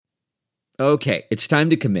Okay, it's time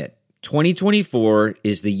to commit. 2024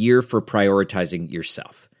 is the year for prioritizing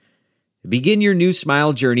yourself. Begin your new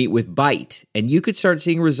smile journey with Byte, and you could start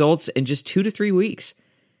seeing results in just 2 to 3 weeks.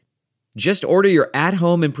 Just order your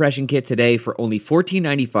at-home impression kit today for only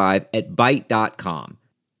 $14.95 at Byte.com.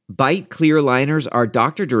 Byte clear liners are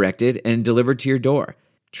doctor-directed and delivered to your door.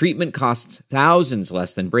 Treatment costs thousands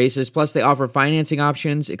less than braces, plus they offer financing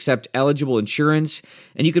options, accept eligible insurance,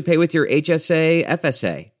 and you could pay with your HSA,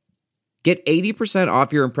 FSA. Get 80%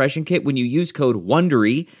 off your impression kit when you use code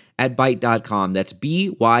WONDERY at Byte.com. That's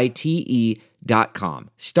BYTE.com.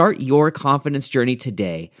 Start your confidence journey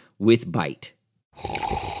today with Byte.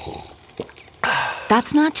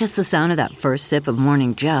 That's not just the sound of that first sip of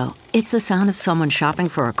Morning Joe. It's the sound of someone shopping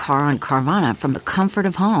for a car on Carvana from the comfort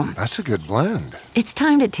of home. That's a good blend. It's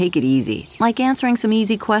time to take it easy, like answering some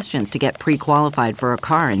easy questions to get pre-qualified for a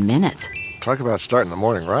car in minutes. Talk about starting the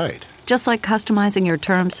morning right. Just like customizing your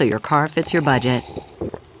terms so your car fits your budget.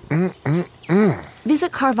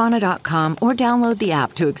 Visit Carvana.com or download the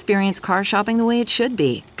app to experience car shopping the way it should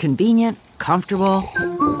be. Convenient, comfortable.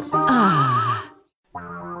 Ah.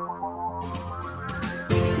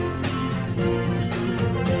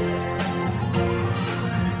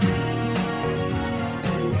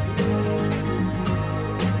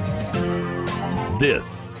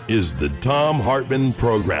 This is the Thom Hartmann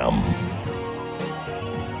Program.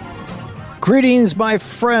 Greetings, my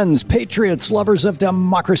friends, patriots, lovers of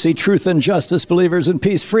democracy, truth, and justice, believers in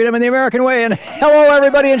peace, freedom, and the American way, and hello,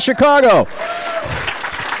 everybody in Chicago.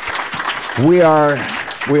 We are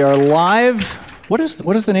live. What is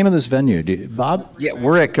the name of this venue, Bob? Yeah,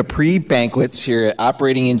 we're at Capri Banquets here at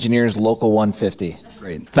Operating Engineers Local 150.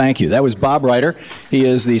 Great, thank you. That was Bob Ryder. He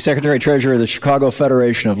is the Secretary-Treasurer of the Chicago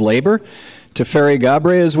Federation of Labor. Teferi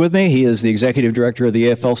Gabre is with me. He is the Executive Director of the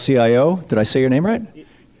AFL-CIO. Did I say your name right?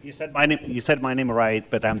 You said my name right,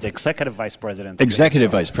 but I'm the Executive Vice President.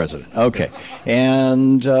 Executive Vice President. Okay.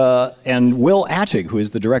 And Will Attig, who is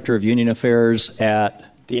the Director of Union Affairs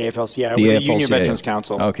at the AFL-CIO, the Union Veterans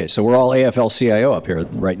Council. Okay, so we're all AFL-CIO up here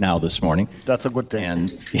right now this morning. That's a good thing.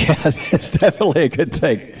 And yeah, it's definitely a good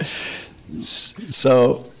thing.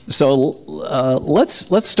 So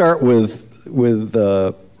let's start with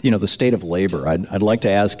the state of labor. I'd like to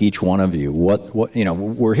ask each one of you what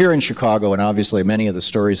we're here in Chicago, and obviously many of the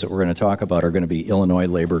stories that we're going to talk about are going to be Illinois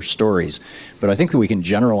labor stories. But I think that we can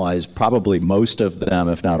generalize probably most of them,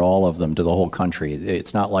 if not all of them, to the whole country.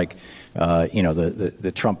 It's not like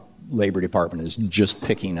the Trump Labor Department is just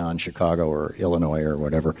picking on Chicago or Illinois or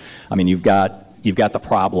whatever. I mean, you've got the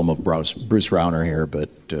problem of Bruce Rauner here, but.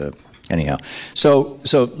 Anyhow, so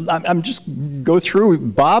I'm just go through.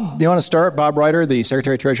 Bob, you want to start? Bob Ryder, the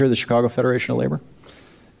Secretary-Treasurer of the Chicago Federation of Labor.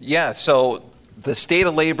 Yeah, so the state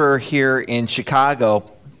of labor here in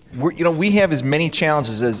Chicago, we have as many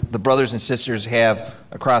challenges as the brothers and sisters have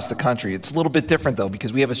across the country. It's a little bit different, though,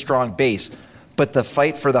 because we have a strong base. But the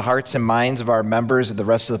fight for the hearts and minds of our members and the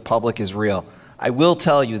rest of the public is real. I will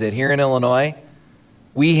tell you that here in Illinois,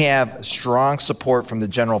 we have strong support from the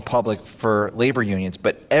general public for labor unions,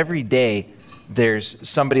 but every day there's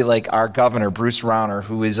somebody like our governor, Bruce Rauner,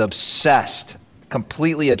 who is obsessed,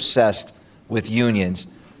 completely obsessed with unions,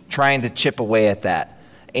 trying to chip away at that.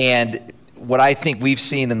 And what I think we've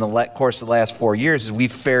seen in the course of the last 4 years is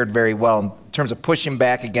we've fared very well in terms of pushing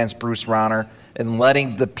back against Bruce Rauner and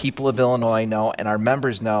letting the people of Illinois know and our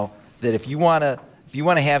members know that if you want to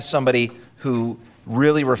have somebody who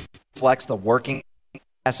really reflects the working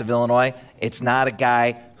of Illinois, it's not a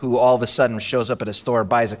guy who all of a sudden shows up at a store,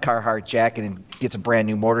 buys a Carhartt jacket, and gets a brand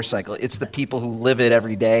new motorcycle. It's the people who live it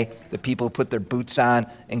every day, the people who put their boots on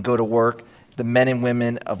and go to work, the men and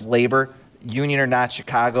women of labor. Union or not,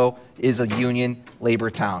 Chicago is a union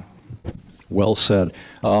labor town. Well said.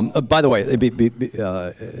 By the way,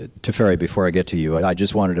 Teferi, before I get to you, I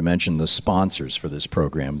just wanted to mention the sponsors for this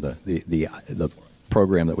program, the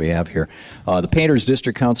program that we have here. The Painters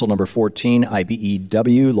District Council number 14,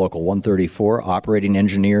 IBEW, Local 134, Operating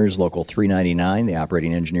Engineers, Local 399, the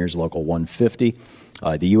Operating Engineers, Local 150,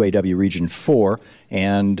 the UAW Region 4,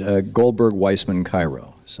 and Goldberg, Weissman,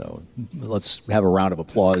 Cairo. So let's have a round of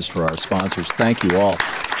applause for our sponsors. Thank you all.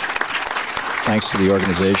 Thanks to the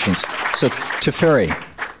organizations. So, Teferi,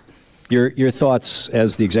 your thoughts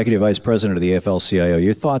as the Executive Vice President of the AFL-CIO,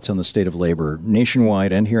 your thoughts on the state of labor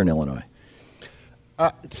nationwide and here in Illinois?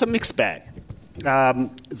 It's a mixed bag.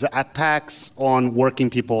 The attacks on working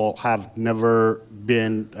people have never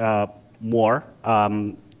been more.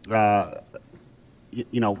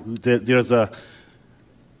 There's a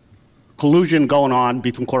collusion going on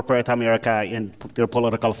between corporate America and their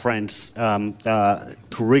political friends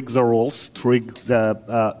to rig the rules, to rig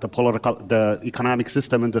the economic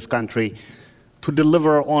system in this country, to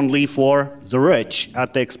deliver only for the rich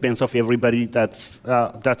at the expense of everybody that's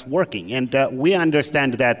working. And we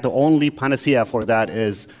understand that the only panacea for that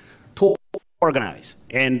is to organize.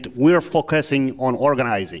 And we're focusing on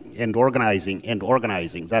organizing and organizing and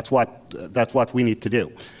organizing. That's what we need to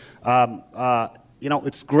do.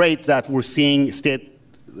 It's great that we're seeing state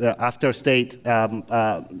after state,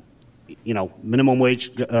 minimum wage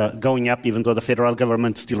going up, even though the federal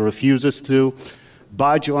government still refuses to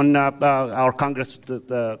budge on our Congress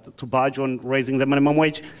to budge on raising the minimum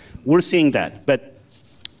wage. We're seeing that, but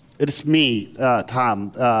it's me,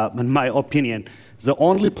 Tom, in my opinion, the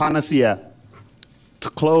only panacea to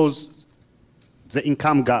close the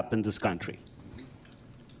income gap in this country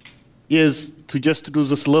is to just do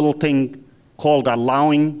this little thing called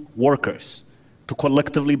allowing workers to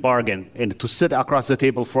collectively bargain and to sit across the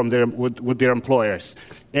table with their employers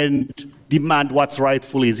and demand what's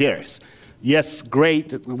rightfully theirs. Yes,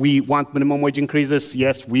 great. We want minimum wage increases.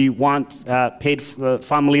 Yes, we want paid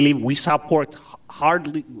family leave. We support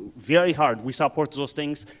very hard. We support those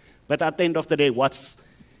things. But at the end of the day, what's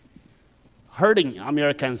hurting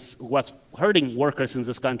Americans, what's hurting workers in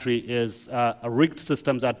this country is a rigged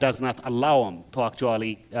system that does not allow them to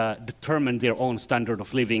actually determine their own standard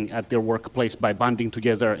of living at their workplace by banding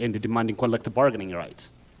together and demanding collective bargaining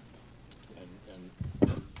rights.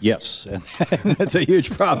 Yes, and that's a huge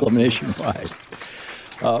problem nationwide.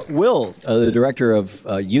 Will, the director of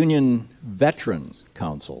Union Veteran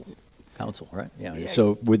Council, right? Yeah.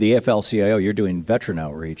 So with the AFL-CIO, you're doing veteran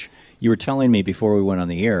outreach. You were telling me before we went on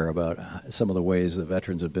the air about some of the ways the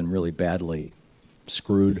veterans have been really badly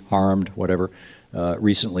screwed, harmed, whatever,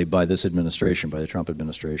 recently by this administration, by the Trump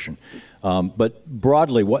administration. But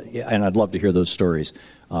broadly, and I'd love to hear those stories,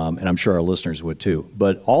 and I'm sure our listeners would too.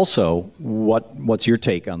 But also, what's your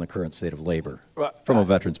take on the current state of labor from a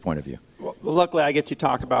veteran's point of view? Well, luckily, I get to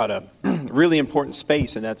talk about a really important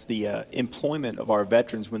space, and that's the employment of our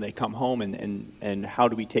veterans when they come home, and how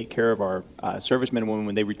do we take care of our servicemen and women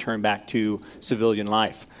when they return back to civilian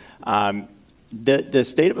life. The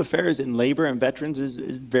state of affairs in labor and veterans is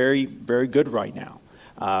very, very good right now.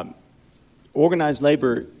 Organized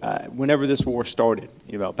labor, whenever this war started,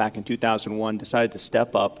 back in 2001, decided to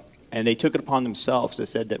step up, and they took it upon themselves. They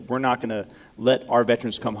said that we're not going to let our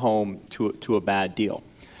veterans come home to a bad deal.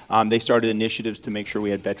 They started initiatives to make sure we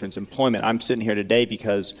had veterans employment. I'm sitting here today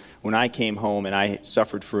because when I came home and I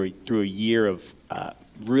suffered through a year of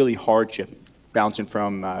really hardship, bouncing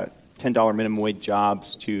from $10 minimum wage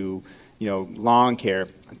jobs to lawn care,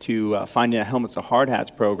 to finding a helmets to hard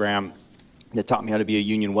hats program that taught me how to be a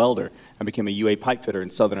union welder. I became a UA pipe fitter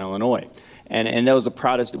in Southern Illinois. And that was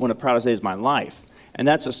one of the proudest days of my life. And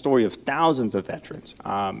that's a story of thousands of veterans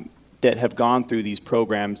that have gone through these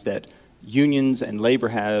programs that unions and labor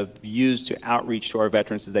have used to outreach to our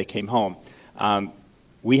veterans as they came home.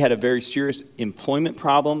 We had a very serious employment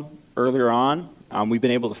problem earlier on. We've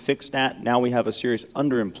been able to fix that. Now we have a serious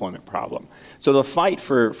underemployment problem. So the fight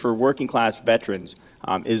for working class veterans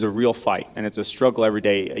is a real fight, and it's a struggle every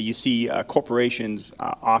day. You see corporations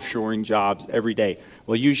offshoring jobs every day.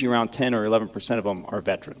 Well, usually around 10 or 11% of them are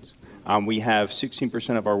veterans. We have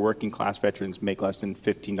 16% of our working class veterans make less than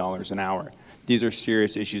 $15 an hour. These are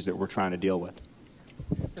serious issues that we're trying to deal with.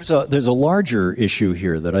 There's a larger issue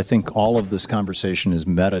here that I think all of this conversation is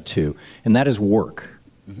meta to, and that is work.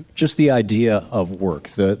 Mm-hmm. Just the idea of work,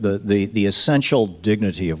 the essential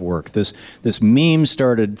dignity of work. This meme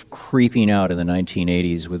started creeping out in the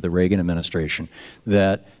 1980s with the Reagan administration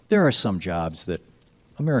that there are some jobs that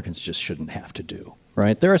Americans just shouldn't have to do.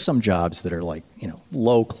 Right? There are some jobs that are like,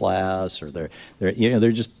 low class, or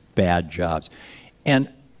they're just bad jobs. And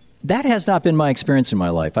that has not been my experience in my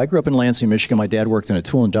life. I grew up in Lansing, Michigan. My dad worked in a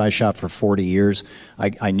tool and die shop for 40 years.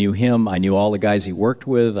 I knew him. I knew all the guys he worked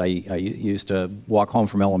with. I used to walk home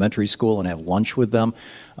from elementary school and have lunch with them.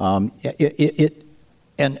 Whether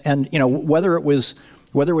it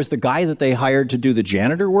was the guy that they hired to do the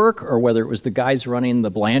janitor work, or whether it was the guys running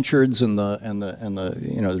the Blanchards and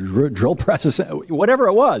the drill presses, whatever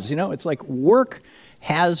it was, it's like work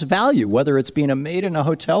has value, whether it's being a maid in a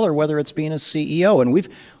hotel or whether it's being a CEO, and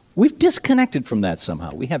we've disconnected from that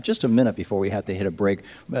somehow. We have just a minute before we have to hit a break.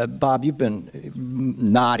 Bob, you've been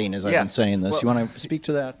nodding as I've been saying this. You want to speak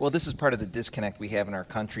to that? Well, this is part of the disconnect we have in our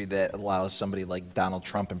country that allows somebody like Donald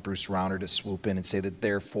Trump and Bruce Rauner to swoop in and say that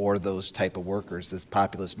they're for those type of workers, this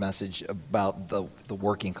populist message about the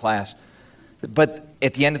working class. But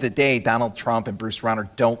at the end of the day, Donald Trump and Bruce Rauner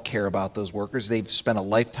don't care about those workers. They've spent a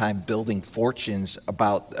lifetime building fortunes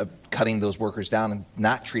about cutting those workers down and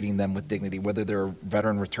not treating them with dignity, whether they're a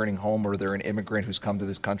veteran returning home or they're an immigrant who's come to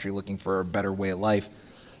this country looking for a better way of life.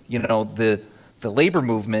 You know, the labor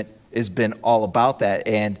movement has been all about that,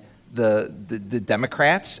 and the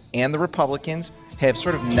Democrats and the Republicans have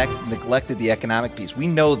sort of neglected the economic piece. We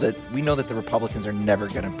know that the Republicans are never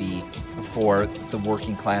going to be for the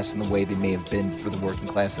working class in the way they may have been for the working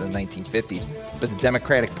class in the 1950s. But the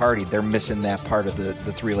Democratic Party, they're missing that part of the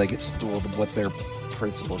three-legged stool of what their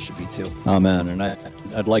principles should be too. Amen. And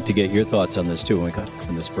I'd like to get your thoughts on this too when we come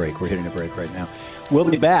from this break. We're hitting a break right now. We'll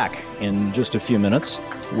be back in just a few minutes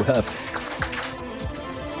with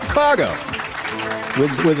Chicago.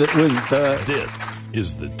 This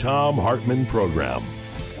is the Thom Hartman Program.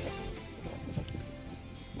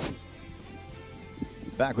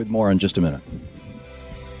 Back with more in just a minute.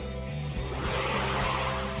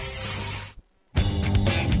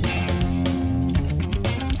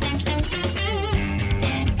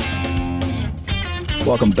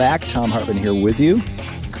 Welcome back. Thom Hartman here with you.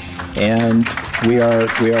 And we are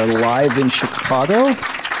live in Chicago.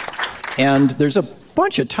 And there's a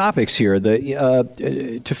bunch of topics here.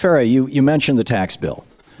 Tefera, you mentioned the tax bill.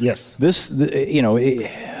 Yes.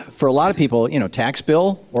 For a lot of people, tax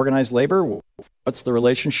bill, organized labor, what's the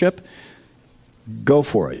relationship? Go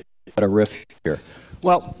for it. Got a riff here.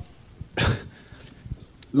 Well,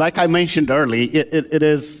 like I mentioned earlier, it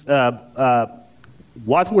is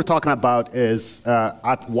what we're talking about is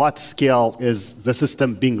at what scale is the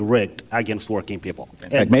system being rigged against working people. In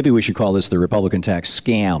fact, maybe we should call this the Republican tax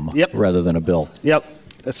scam rather than a bill. Yep.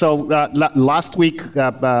 So last week,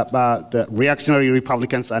 the reactionary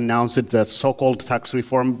Republicans announced the so-called tax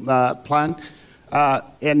reform plan.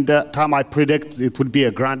 And Tom, I predict it would be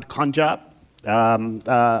a grand con job,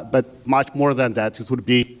 but much more than that, it would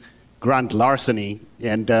be grand larceny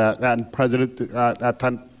and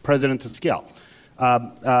president scale.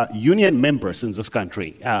 Union members in this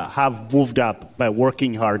country have moved up by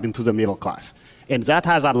working hard into the middle class, and that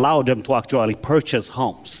has allowed them to actually purchase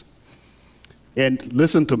homes. And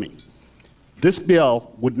listen to me, this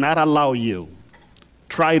bill would not allow you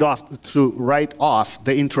to write off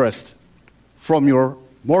the interest from your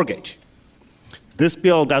mortgage. This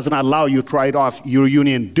bill doesn't allow you to write off your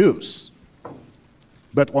union dues.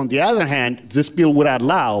 But on the other hand, this bill would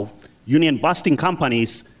allow union busting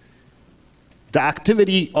companies the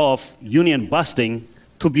activity of union busting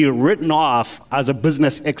to be written off as a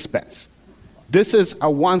business expense. This is a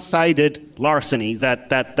one-sided larceny that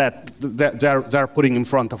they're putting in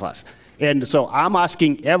front of us. And so I'm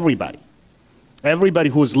asking everybody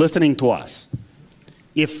who's listening to us,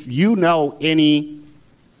 if you know any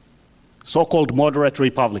so-called moderate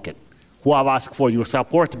Republican who have asked for your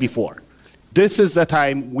support before, this is the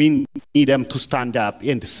time we need them to stand up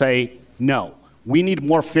and say no. We need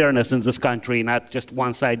more fairness in this country, not just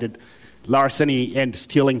one-sided larceny and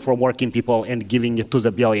stealing from working people and giving it to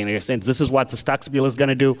the billionaires. And this is what this tax bill is going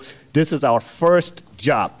to do. This is our first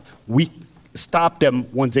job. We stop them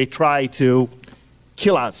when they try to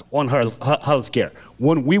kill us on health care.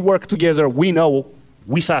 When we work together, we know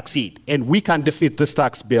we succeed. And we can defeat this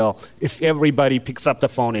tax bill if everybody picks up the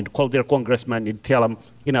phone and call their congressman and tell them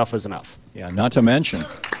enough is enough. Yeah, not to mention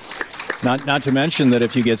that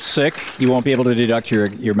if you get sick, you won't be able to deduct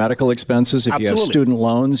your medical expenses. If Absolutely. You have student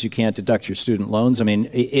loans, you can't deduct your student loans. I mean,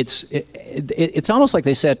 it's almost like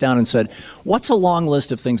they sat down and said, what's a long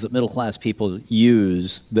list of things that middle-class people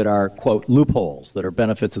use that are, quote, loopholes, that are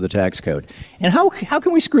benefits of the tax code? And how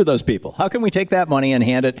can we screw those people? How can we take that money and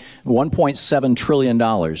hand it $1.7 trillion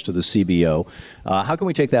to the CBO? How can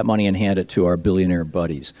we take that money and hand it to our billionaire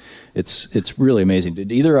buddies? It's really amazing.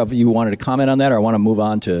 Did either of you wanted to comment on that, or I want to move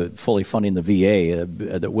on to fully funding the VA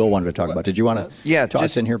that Will wanted to talk about? Did you want to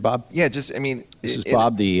toss in here, Bob? Yeah, this is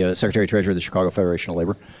Bob, the Secretary-Treasurer of the Chicago Federation of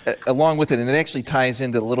Labor. Along with it, and it actually ties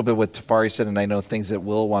into a little bit what Tafari said, and I know things that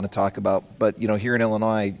Will want to talk about. But here in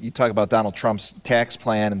Illinois, you talk about Donald Trump's tax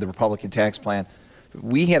plan and the Republican tax plan.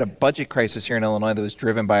 We had a budget crisis here in Illinois that was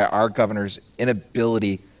driven by our governor's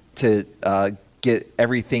inability to get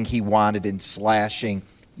everything he wanted in slashing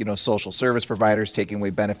social service providers, taking away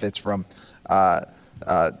benefits from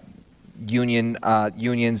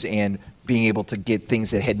unions, and being able to get things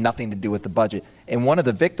that had nothing to do with the budget. And one of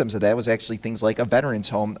the victims of that was actually things like a veterans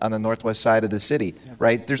home on the northwest side of the city,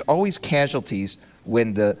 right? There's always casualties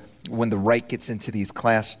when the right gets into these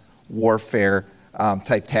class warfare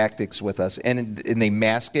type tactics with us, and they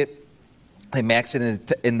mask it. They max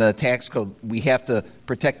it in the tax code. We have to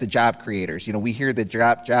protect the job creators. We hear the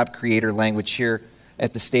job creator language here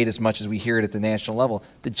at the state as much as we hear it at the national level.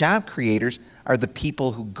 The job creators are the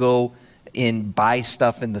people who go and buy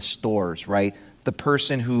stuff in the stores, right? The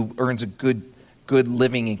person who earns a good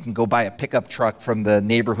living and can go buy a pickup truck from the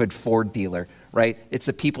neighborhood Ford dealer, right? It's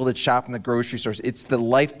the people that shop in the grocery stores. It's the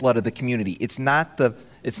lifeblood of the community. It's not the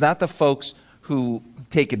folks who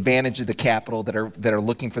take advantage of the capital that are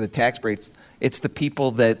looking for the tax breaks. It's the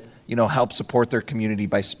people that help support their community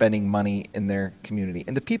by spending money in their community.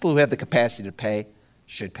 And the people who have the capacity to pay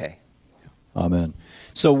should pay. Amen.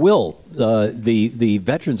 So, Will, the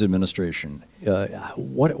Veterans Administration,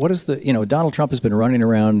 what is the, Donald Trump has been running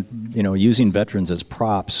around, using veterans as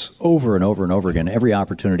props over and over and over again, every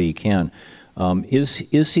opportunity he can.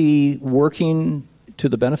 Is he working to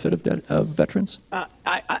the benefit of veterans?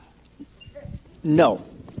 No.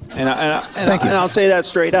 And I'll say that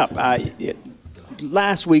straight up.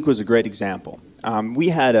 Last week was a great example. We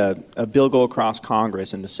had a bill go across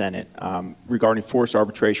Congress and the Senate regarding forced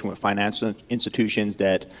arbitration with financial institutions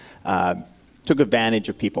that took advantage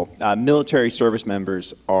of people. Military service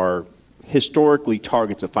members are historically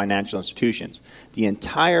targets of financial institutions. The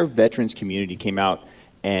entire veterans community came out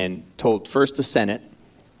and told first the Senate,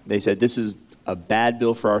 they said this is a bad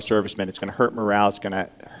bill for our servicemen. It's going to hurt morale. It's going to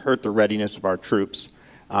hurt the readiness of our troops.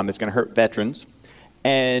 It's going to hurt veterans.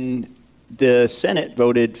 And the Senate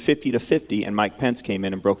voted 50-50, and Mike Pence came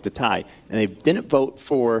in and broke the tie. And they didn't vote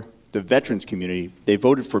for the veterans community. They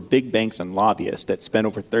voted for big banks and lobbyists that spent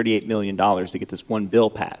over $38 million to get this one bill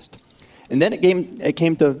passed. And then it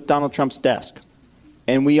came to Donald Trump's desk.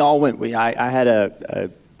 And we all went. I had a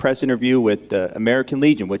press interview with the American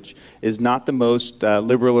Legion, which is not the most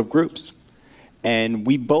liberal of groups. And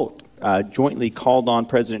we both jointly called on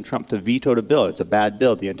President Trump to veto the bill. It's a bad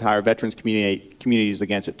bill. The entire veterans community is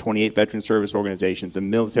against it, 28 veteran service organizations, a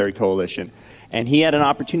military coalition. And he had an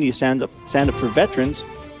opportunity to stand up for veterans,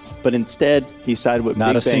 but instead he sided with big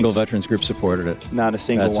banks. Not a single veterans group supported it. Not a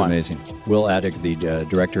single one. That's amazing. Will Addig, the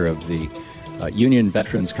director of the Union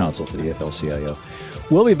Veterans Council for the AFL-CIO.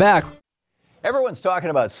 We'll be back. Everyone's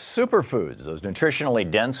talking about superfoods, those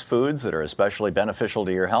nutritionally dense foods that are especially beneficial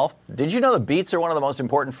to your health. Did you know that beets are one of the most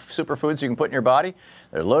important superfoods you can put in your body?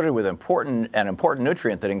 They're loaded with an important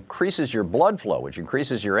nutrient that increases your blood flow, which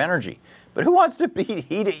increases your energy. But who wants to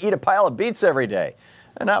eat a pile of beets every day?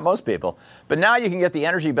 Not most people. But now you can get the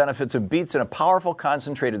energy benefits of beets in a powerful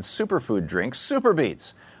concentrated superfood drink, Super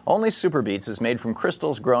Beets. Only Super Beets is made from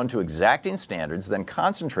crystals grown to exacting standards, then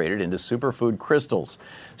concentrated into superfood crystals.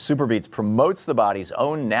 Super Beets promotes the body's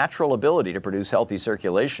own natural ability to produce healthy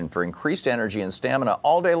circulation for increased energy and stamina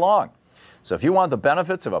all day long. So if you want the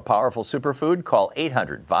benefits of a powerful superfood, call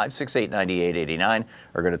 800-568-9889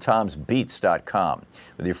 or go to tomsbeets.com.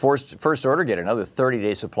 With your first order, get another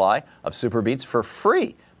 30-day supply of Super Beets for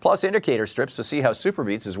free, plus indicator strips to see how Super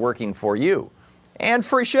Beets is working for you, and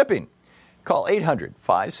free shipping. Call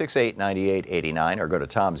 800-568-9889 or go to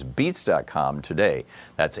tomsbeets.com today.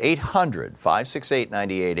 That's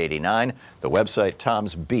 800-568-9889, the website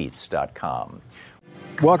tomsbeets.com.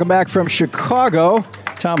 Welcome back from Chicago.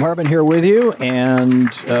 Thom Hartman here with you and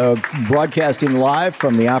broadcasting live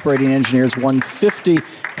from the Operating Engineers 150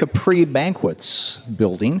 Capri Banquets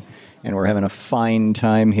building. And we're having a fine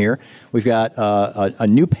time here. We've got a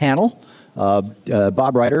new panel.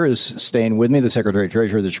 Bob Ryder is staying with me, the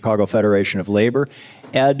Secretary-Treasurer of the Chicago Federation of Labor.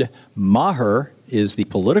 Ed Maher is the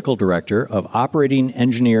Political Director of Operating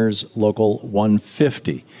Engineers Local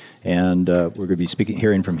 150. And we're going to be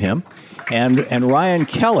hearing from him. And Ryan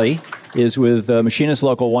Kelly is with Machinist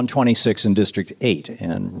Local 126 in District 8.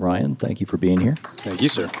 And Ryan, thank you for being here. Thank you,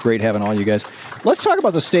 sir. Great having all you guys. Let's talk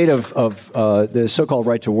about the state of the so-called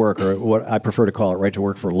right to work, or what I prefer to call it, right to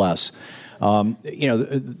work for less.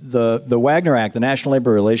 The Wagner Act, the National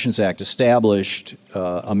Labor Relations Act, established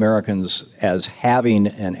Americans as having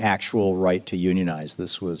an actual right to unionize.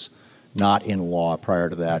 This was not in law prior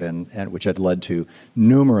to that, and which had led to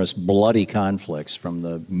numerous bloody conflicts from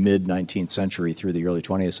the mid-19th century through the early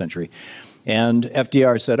 20th century. And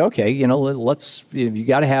FDR said, okay, you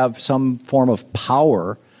got to have some form of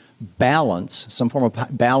power balance, some form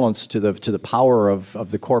of balance to the power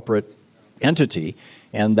of the corporate entity,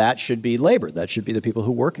 and that should be labor. That should be the people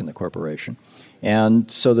who work in the corporation,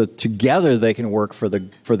 and so that together they can work for the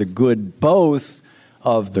good both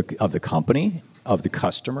of the company, of the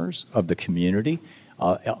customers, of the community,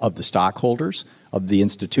 of the stockholders, of the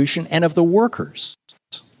institution, and of the workers.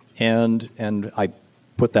 And I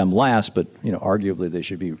put them last, but arguably they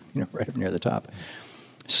should be right up near the top.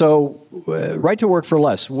 So, right to work for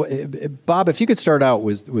less. Bob, if you could start out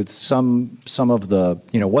with some of the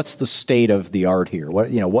what's the state of the art here?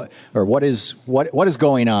 What is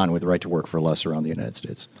going on with right to work for less around the United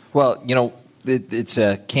States? Well, it's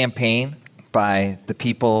a campaign by the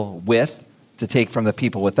people with to take from the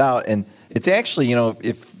people without. And it's actually, you know,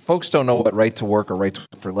 if folks don't know what right to work or right to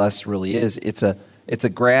work for less really is, it's a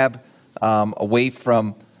grab away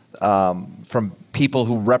from people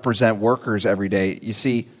who represent workers every day. You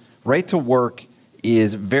see, right to work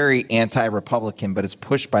is very anti-Republican, but it's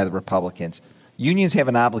pushed by the Republicans. Unions have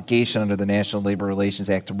an obligation under the National Labor Relations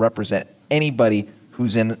Act to represent anybody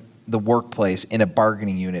who's in the workplace in a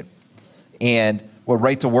bargaining unit. And what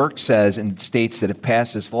right to work says in states that have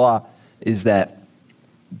passed this law is that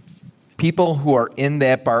people who are in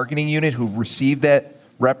that bargaining unit who receive that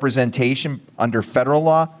representation under federal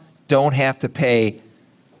law don't have to pay,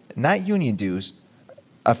 not union dues,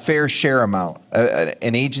 a fair share amount,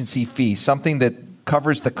 an agency fee, something that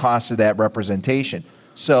covers the cost of that representation.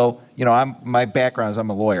 So, you know, my background is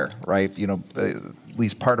I'm a lawyer, right? You know, at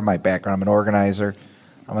least part of my background. I'm an organizer.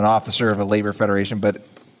 I'm an officer of a labor federation, but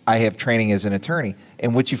I have training as an attorney.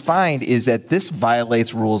 And what you find is that this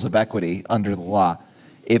violates rules of equity under the law.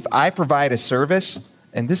 If I provide a service,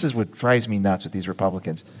 and this is what drives me nuts with these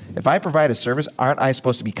Republicans, if I provide a service, aren't I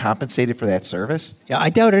supposed to be compensated for that service? Yeah, I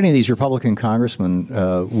doubt any of these Republican congressmen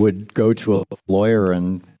would go to a lawyer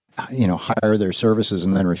and, you know, hire their services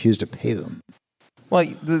and then refuse to pay them. Well,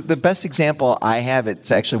 the best example I have,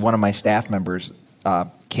 it's actually one of my staff members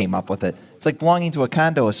came up with it. It's like belonging to a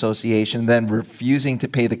condo association, then refusing to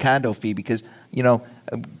pay the condo fee because, you know,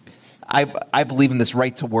 I believe in this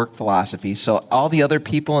right to work philosophy. So all the other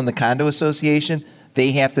people in the condo association,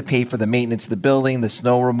 they have to pay for the maintenance of the building, the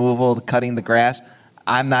snow removal, the cutting the grass.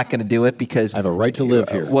 I'm not going to do it because I have a right to live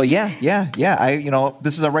here. Well, yeah.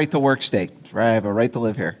 This is a right to work state, right? I have a right to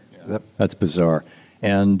live here. Yep. That's bizarre.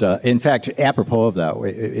 And in fact, apropos of that,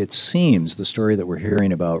 it seems the story that we're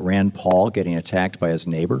hearing about Rand Paul getting attacked by his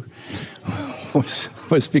neighbor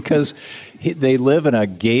was because they live in a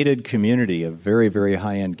gated community, a very, very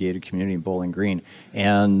high-end gated community in Bowling Green,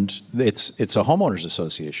 and it's a homeowners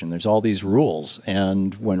association. There's all these rules,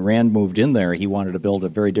 and when Rand moved in there, he wanted to build a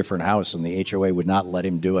very different house, and the HOA would not let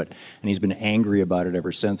him do it, and he's been angry about it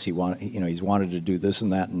ever since. He's wanted to do this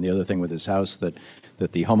and that and the other thing with his house that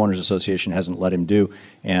the homeowners association hasn't let him do,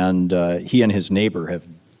 and he and his neighbor have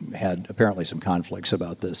had apparently some conflicts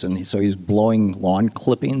about this, and so he's blowing lawn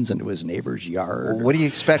clippings into his neighbor's yard. What do you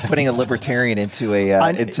expect putting a libertarian into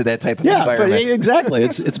into that type of environment? Yeah, exactly.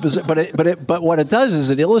 It's bizarre, but what it does is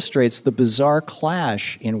it illustrates the bizarre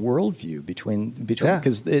clash in worldview between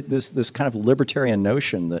because this kind of libertarian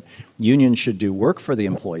notion that unions should do work for the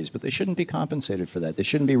employees, but they shouldn't be compensated for that. They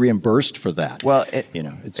shouldn't be reimbursed for that. Well,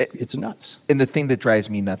 it's nuts. And the thing that drives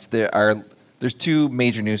me nuts, there's two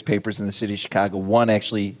major newspapers in the city of Chicago. One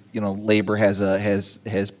actually, labor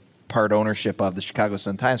has part ownership of, the Chicago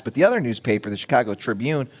Sun-Times, but the other newspaper, the Chicago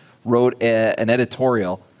Tribune, wrote an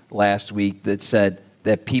editorial last week that said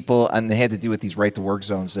that people, and they had to do with these right-to-work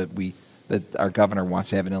zones that our governor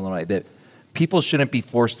wants to have in Illinois, that people shouldn't be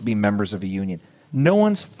forced to be members of a union. No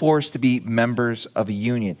one's forced to be members of a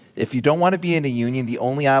union. If you don't want to be in a union, the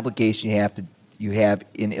only obligation you have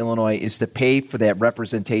in Illinois is to pay for that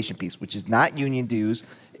representation piece, which is not union dues.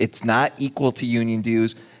 It's not equal to union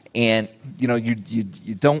dues, and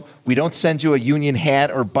we don't send you a union hat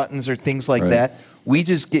or buttons or things like that. We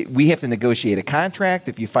have to negotiate a contract.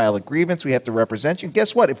 If you file a grievance, we have to represent you. And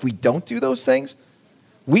guess what? If we don't do those things,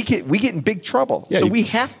 we get in big trouble. Yeah, we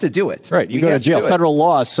have to do it. Right. You go to jail. Federal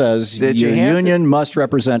law says your union must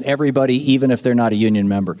represent everybody, even if they're not a union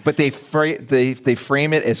member. But they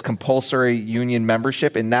frame it as compulsory union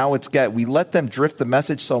membership, and now we let them drift the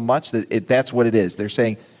message so much that that's what it is. They're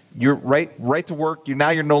saying you're right to work.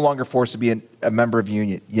 You're no longer forced to be a member of a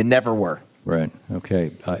union. You never were. Right.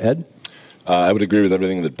 Okay. Ed? I would agree with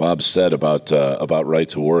everything that Bob said about right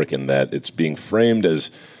to work, and that it's being framed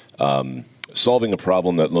as solving a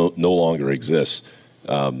problem that no longer exists.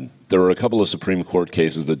 There were a couple of Supreme Court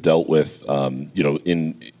cases that dealt with,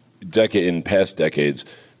 in past decades,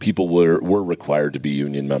 people were required to be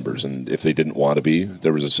union members, and if they didn't want to be,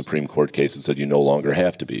 there was a Supreme Court case that said you no longer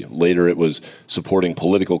have to be. Later, it was supporting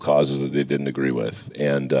political causes that they didn't agree with,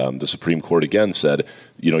 and the Supreme Court again said,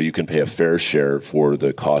 you can pay a fair share for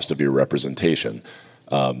the cost of your representation.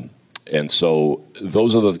 And so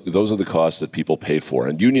those are the costs that people pay for.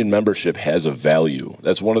 And union membership has a value.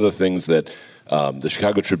 That's one of the things that the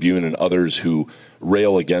Chicago Tribune and others who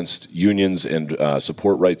rail against unions and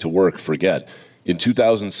support right to work forget. In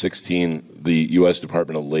 2016, the U.S.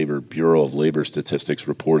 Department of Labor Bureau of Labor Statistics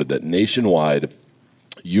reported that nationwide,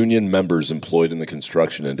 union members employed in the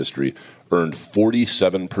construction industry earned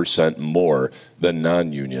 47% more than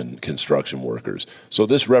non-union construction workers. So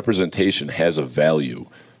this representation has a value.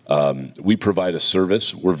 We provide a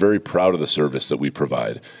service. We're very proud of the service that we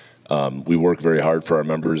provide. We work very hard for our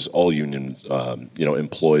members, all union,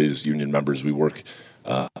 employees, union members. We work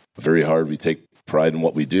very hard. We take pride in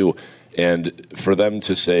what we do. And for them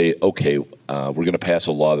to say, okay, we're going to pass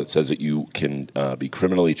a law that says that you can be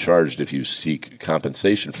criminally charged if you seek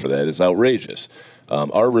compensation for that is outrageous.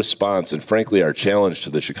 Our response, and frankly our challenge to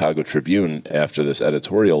the Chicago Tribune after this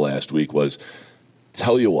editorial last week was,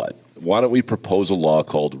 tell you what, why don't we propose a law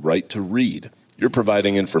called Right to Read? You're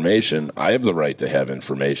providing information. I have the right to have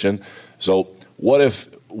information. So what if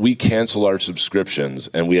we cancel our subscriptions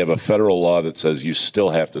and we have a federal law that says you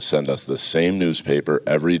still have to send us the same newspaper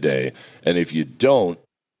every day, and if you don't,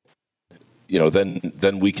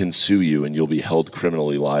 then we can sue you and you'll be held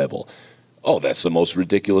criminally liable. Oh, that's the most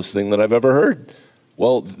ridiculous thing that I've ever heard.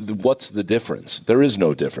 Well, what's the difference? There is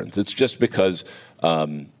no difference. It's just because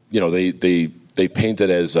they paint it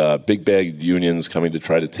as big bag unions coming to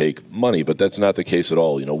try to take money, but that's not the case at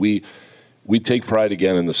all. We take pride,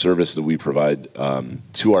 again, in the service that we provide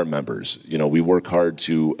to our members. We work hard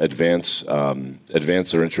to advance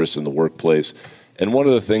their interests in the workplace. And one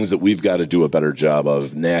of the things that we've got to do a better job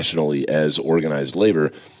of nationally as organized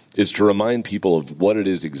labor is to remind people of what it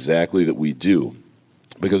is exactly that we do.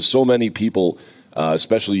 Because so many people,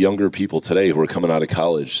 especially younger people today who are coming out of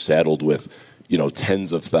college saddled with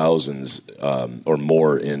tens of thousands or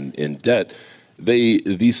more in debt,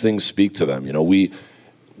 these things speak to them.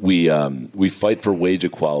 We fight for wage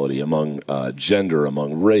equality among gender,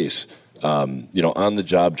 among race, on the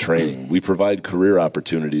job training. We provide career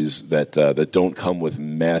opportunities that don't come with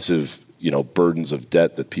massive burdens of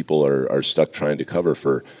debt that people are stuck trying to cover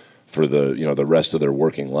for the rest of their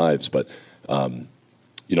working lives. But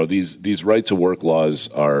these right to work laws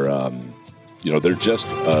are they're just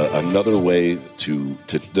another way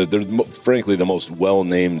they're frankly the most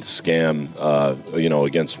well-named scam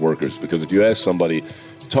against workers, because if you ask somebody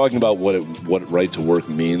talking about what right to work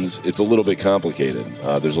means, it's a little bit complicated.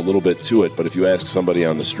 There's a little bit to it, but if you ask somebody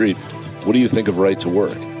on the street, what do you think of right to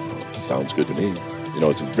work? Sounds good to me.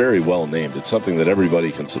 It's very well named. It's something that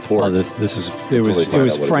everybody can support. It was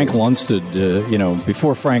Frank Lunsted,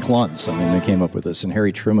 before Frank Luntz. I mean, they came up with this, and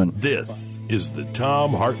Harry Truman. This is the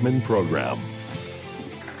Thom Hartman Program.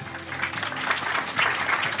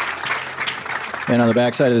 And on the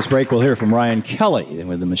backside of this break, we'll hear from Ryan Kelly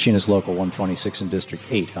with the Machinist Local 126 in District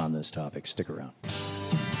 8 on this topic. Stick around.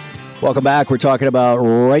 Welcome back. We're talking about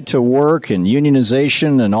right to work and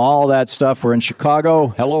unionization and all that stuff. We're in Chicago.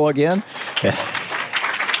 Hello again.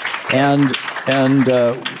 And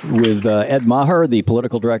with Ed Maher, the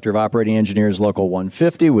Political Director of Operating Engineers Local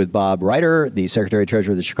 150, with Bob Reiter, the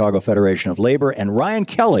Secretary-Treasurer of the Chicago Federation of Labor, and Ryan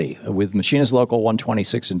Kelly with Machinist Local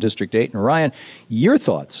 126 in District 8. And Ryan, your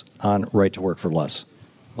thoughts on right to work for less?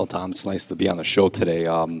 Well, Tom, it's nice to be on the show today.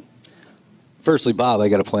 Firstly, Bob, I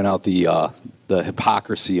got to point out the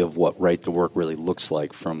hypocrisy of what right to work really looks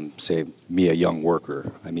like from, say, me, a young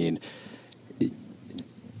worker. I mean,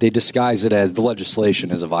 they disguise it as the legislation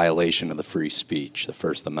is a violation of the free speech, the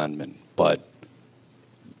First Amendment, but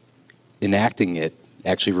enacting it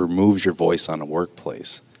actually removes your voice on a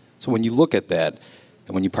workplace. So when you look at that,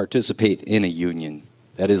 and when you participate in a union,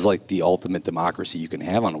 that is like the ultimate democracy you can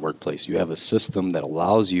have on a workplace. You have a system that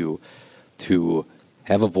allows you to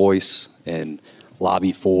have a voice and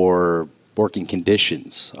lobby for working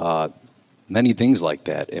conditions, many things like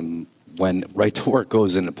that. And when right to work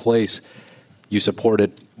goes into place, you support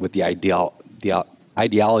it with the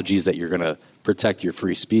ideologies that you're going to protect your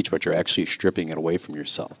free speech, but you're actually stripping it away from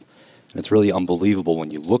yourself. And it's really unbelievable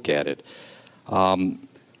when you look at it. I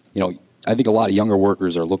think a lot of younger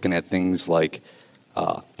workers are looking at things like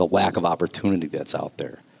the lack of opportunity that's out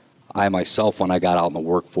there. I myself, when I got out in the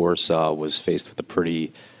workforce, was faced with a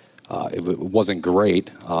pretty. It wasn't great.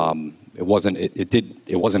 It wasn't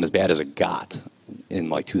as bad as it got in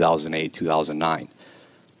like 2008, 2009.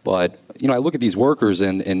 But, I look at these workers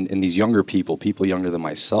and these younger people younger than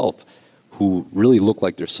myself, who really look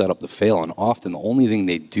like they're set up to fail. And often the only thing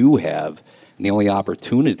they do have and the only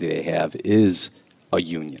opportunity they have is a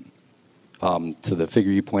union. To the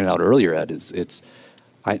figure you pointed out earlier, Ed,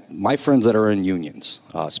 my friends that are in unions,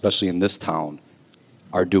 especially in this town,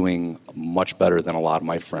 are doing much better than a lot of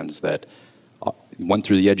my friends that went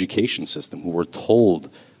through the education system, who were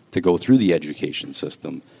told to go through the education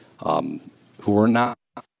system, who were not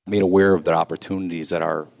made aware of their opportunities that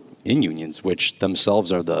are in unions, which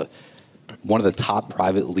themselves are one of the top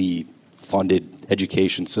privately funded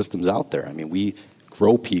education systems out there. I mean, we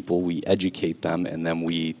grow people, we educate them, and then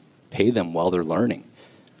we pay them while they're learning.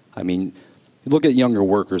 I mean, look at younger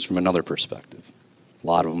workers from another perspective. A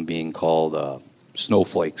lot of them being called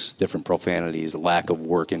snowflakes, different profanities, lack of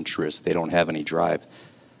work interest, they don't have any drive.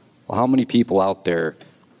 Well, how many people out there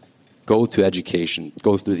go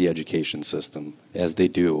through the education system as they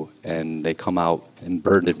do, and they come out and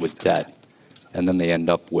burdened with debt, and then they end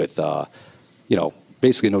up with,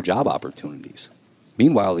 basically no job opportunities.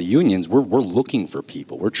 Meanwhile, the unions, we're looking for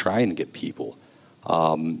people. We're trying to get people,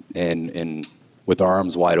 and with our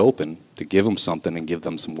arms wide open to give them something and give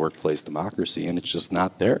them some workplace democracy, and it's just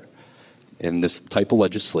not there. And this type of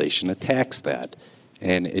legislation attacks that,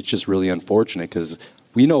 and it's just really unfortunate because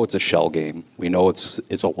we know it's a shell game. We know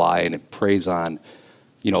it's a lie, and it preys on,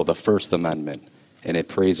 the First Amendment, and it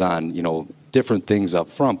preys on, different things up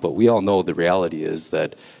front. But we all know the reality is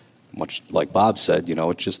that, much like Bob said,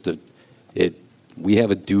 it's just we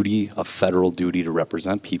have a federal duty to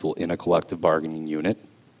represent people in a collective bargaining unit,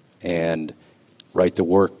 and right to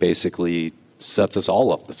work basically sets us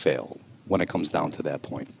all up to fail when it comes down to that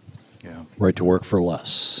point. Yeah, right to work for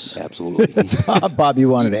less. Absolutely. Bob, you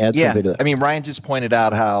wanted to add something to that? I mean, Ryan just pointed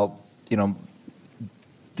out how,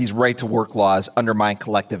 these right to work laws undermine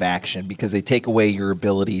collective action because they take away your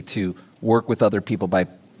ability to work with other people by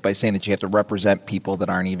saying that you have to represent people that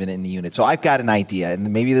aren't even in the unit. So I've got an idea,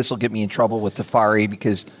 and maybe this will get me in trouble with Tafari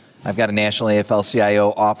because I've got a national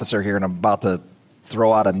AFL-CIO officer here, and I'm about to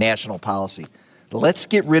throw out a national policy. Let's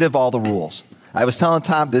get rid of all the rules. I was telling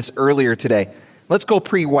Tom this earlier today. Let's go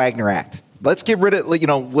pre-Wagner Act. Let's get rid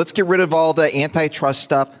of all the antitrust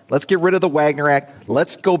stuff. Let's get rid of the Wagner Act.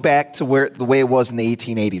 Let's go back to the way it was in the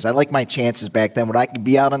 1880s. I like my chances back then when I could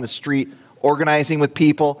be out on the street organizing with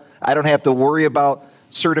people. I don't have to worry about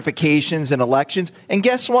certifications and elections. And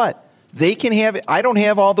guess what? They can have it. I don't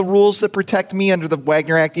have all the rules that protect me under the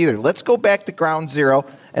Wagner Act either. Let's go back to ground zero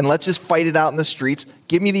and let's just fight it out in the streets.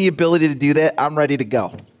 Give me the ability to do that. I'm ready to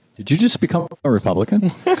go. Did you just become a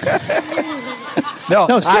Republican?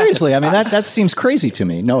 No, seriously. I mean, that seems crazy to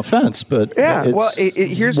me. No offense, but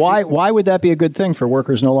here's why would that be a good thing for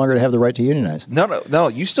workers no longer to have the right to unionize? No.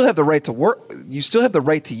 You still have the right to work. You still have the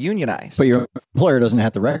right to unionize. But your employer doesn't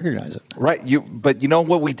have to recognize it. Right. But you know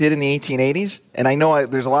what we did in the 1880s? And I know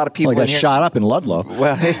there's a lot of people. Got shot up in Ludlow.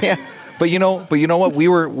 Well, yeah. But you know what? We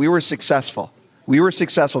were successful. We were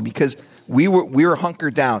successful because we were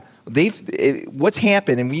hunkered down. What's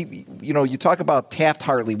happened, and you talk about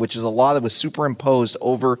Taft-Hartley, which is a law that was superimposed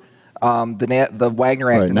over the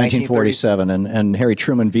Wagner Act in 1947, and Harry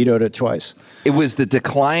Truman vetoed it twice. It was the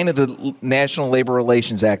decline of the National Labor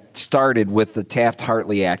Relations Act started with the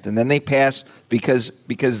Taft-Hartley Act, and then they passed because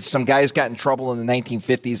some guys got in trouble in the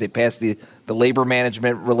 1950s. They passed the Labor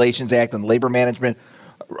Management Relations Act and the Labor Management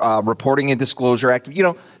Reporting and Disclosure Act.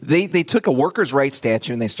 They took a workers' rights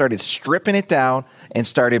statute and they started stripping it down and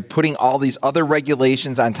started putting all these other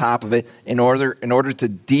regulations on top of it in order to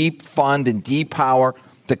defund and depower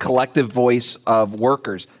the collective voice of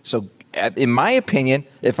workers. So, in my opinion,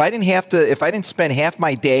 if I didn't spend half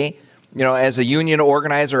my day, as a union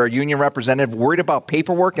organizer or a union representative, worried about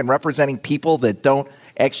paperwork and representing people that don't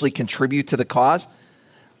actually contribute to the cause,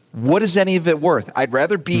 what is any of it worth? I'd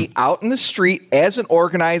rather be out in the street as an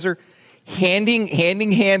organizer, handing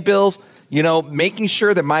handbills, making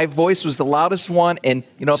sure that my voice was the loudest one. And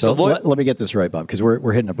so let me get this right, Bob, because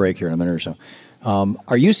we're hitting a break here in a minute or so.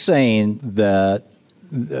 Are you saying that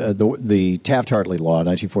the Taft-Hartley law,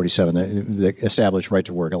 1947, the established right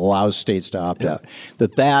to work, allows states to opt out,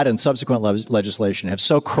 that and subsequent legislation have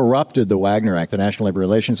so corrupted the Wagner Act, the National Labor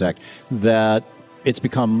Relations Act, that it's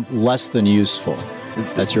become less than useful?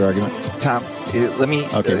 That's your argument? Tom, let me...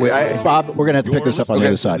 Okay, Bob, we're going to have to pick this up on the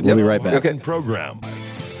other side. We'll be right back. Okay. Program.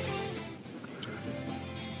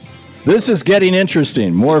 This is getting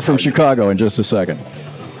interesting. More from Chicago in just a second.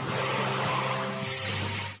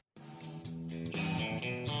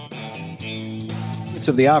 It's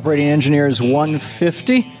of the Operating Engineers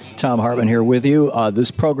 150. Thom Hartman here with you.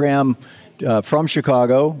 This program from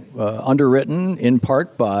Chicago, underwritten in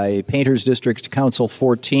part by Painters District Council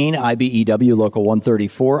 14, IBEW Local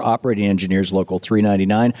 134, Operating Engineers Local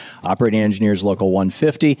 399, Operating Engineers Local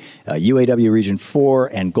 150, UAW Region 4,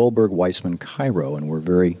 and Goldberg Weissman Cairo. And we're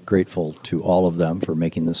very grateful to all of them for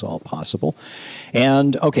making this all possible.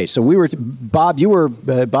 And, okay, so Bob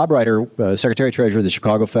Ryder, Secretary-Treasurer of the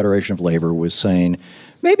Chicago Federation of Labor, was saying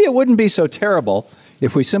maybe it wouldn't be so terrible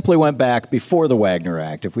if we simply went back before the Wagner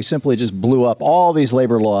Act, if we simply just blew up all these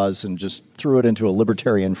labor laws and just threw it into a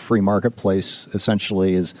libertarian free marketplace,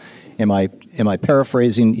 essentially, am I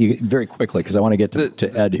paraphrasing you very quickly because I want to get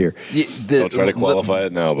to Ed here. Don't try to qualify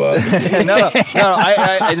it now, Bob. No.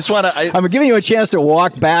 I just want to. I'm giving you a chance to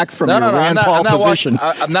walk back from your Rand Paul position.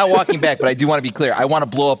 I'm not walking back, but I do want to be clear. I want to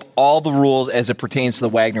blow up all the rules as it pertains to the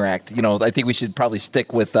Wagner Act. I think we should probably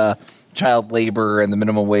stick with child labor and the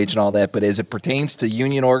minimum wage and all that. But as it pertains to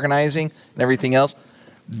union organizing and everything else,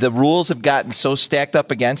 the rules have gotten so stacked up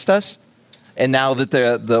against us, and now that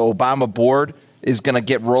the Obama board is going to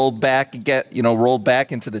get rolled back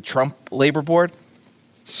into the Trump labor board,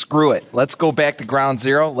 screw it. Let's go back to ground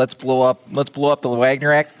zero. Let's blow up the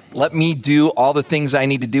Wagner Act. Let me do all the things I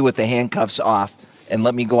need to do with the handcuffs off, and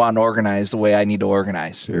let me go out and organize the way I need to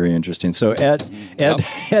organize. Very interesting. So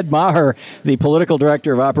Ed Maher, the political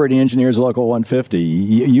director of Operating Engineers Local 150,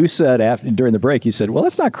 you said during the break, you said, well,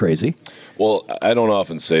 that's not crazy. Well, I don't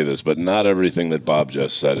often say this, but not everything that Bob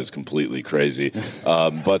just said is completely crazy.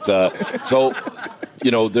 So,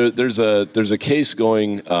 there's a case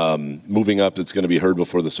moving up that's going to be heard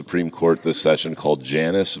before the Supreme Court this session called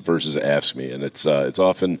Janus versus AFSCME, and it's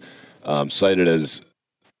often cited as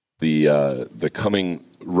the coming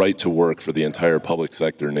right to work for the entire public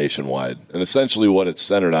sector nationwide. And essentially what it's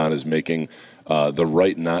centered on is making the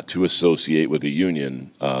right not to associate with a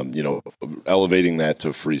union, elevating that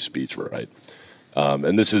to free speech right.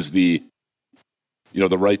 And this is the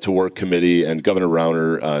Right to Work Committee, and Governor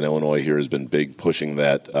Rauner in Illinois here has been big pushing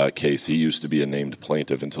that case. He used to be a named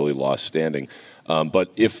plaintiff until he lost standing.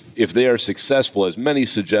 But if they are successful, as many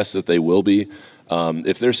suggest that they will be,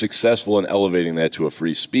 if they're successful in elevating that to a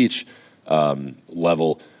free speech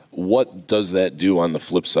level, what does that do on the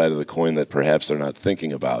flip side of the coin that perhaps they're not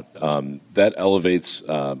thinking about? That elevates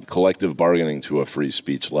collective bargaining to a free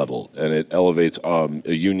speech level, and it elevates a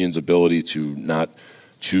union's ability to not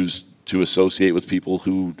choose to associate with people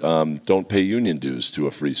who don't pay union dues to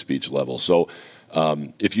a free speech level. So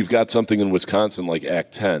if you've got something in Wisconsin like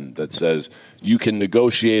Act 10 that says you can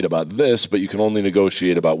negotiate about this, but you can only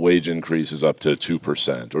negotiate about wage increases up to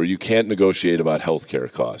 2%, or you can't negotiate about health care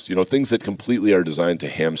costs, things that completely are designed to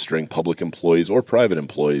hamstring public employees or private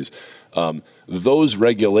employees, those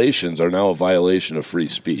regulations are now a violation of free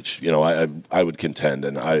speech. I would contend,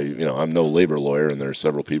 and I'm no labor lawyer, and there are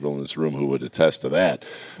several people in this room who would attest to that,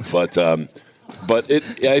 but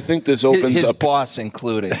I think this opens his up. boss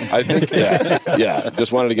included. I think, yeah.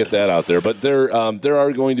 Just wanted to get that out there. But there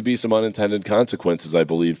are going to be some unintended consequences, I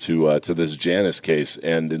believe, to this Janus case,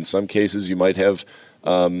 and in some cases, you might have,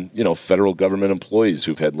 federal government employees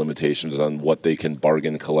who've had limitations on what they can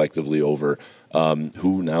bargain collectively over,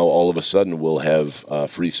 who now all of a sudden will have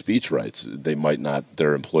free speech rights.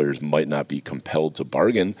 Their employers might not be compelled to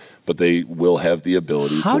bargain, but they will have the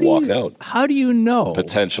ability to walk out. How do you know?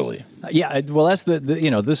 Potentially. Yeah, well, that's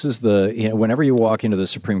this is whenever you walk into the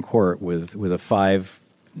Supreme Court with a 5,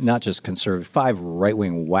 not just conservative, 5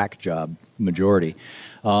 right-wing whack job majority,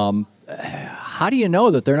 how do you know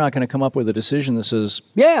that they're not going to come up with a decision that says,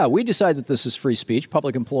 yeah, we decide that this is free speech,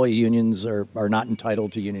 public employee unions are not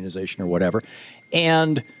entitled to unionization or whatever,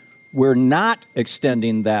 and we're not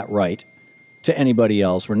extending that right to anybody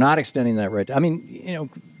else. We're not extending that right.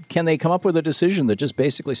 Can they come up with a decision that just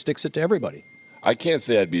basically sticks it to everybody? I can't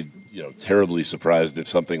say I'd be terribly surprised if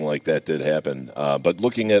something like that did happen. But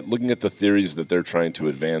looking at the theories that they're trying to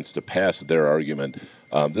advance to pass their argument,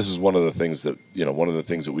 this is one of the things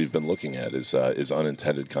that we've been looking at is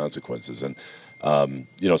unintended consequences, and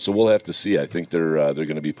so we'll have to see. I think they're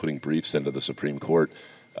going to be putting briefs into the Supreme Court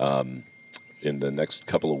in the next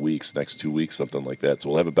couple of weeks, next 2 weeks, something like that. So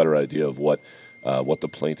we'll have a better idea of what the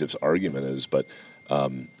plaintiff's argument is, but.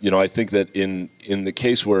 I think that in the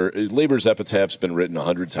case where labor's epitaph's been written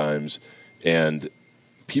 100 times, and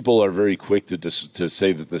people are very quick to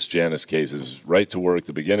say that this Janus case is right to work,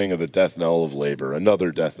 the beginning of the death knell of labor,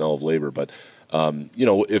 another death knell of labor. But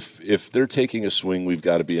if they're taking a swing, we've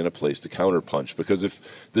got to be in a place to counterpunch, because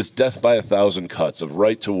if this death by 1,000 cuts of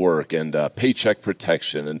right to work and paycheck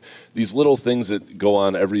protection and these little things that go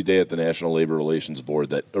on every day at the National Labor Relations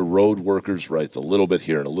Board that erode workers' rights a little bit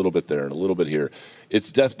here and a little bit there and a little bit here, it's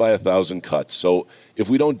death by 1,000 cuts. So if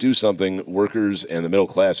we don't do something, workers and the middle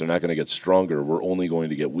class are not going to get stronger. We're only going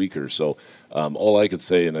to get weaker. So all I could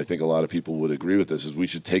say, and I think a lot of people would agree with this, is we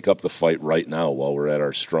should take up the fight right now while we're at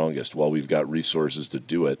our strongest, while we've got resources to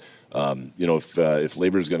do it. If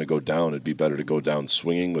labor is going to go down, it'd be better to go down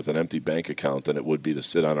swinging with an empty bank account than it would be to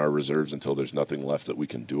sit on our reserves until there's nothing left that we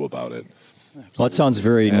can do about it. Well, that sounds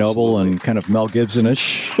very noble and kind of Mel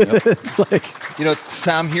Gibson-ish. Yep. It's like,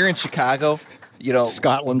 Tom, here in Chicago,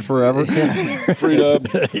 Scotland forever. Freedom.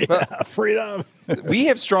 Yeah, freedom. We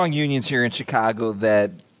have strong unions here in Chicago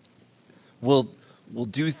that will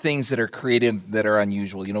do things that are creative, that are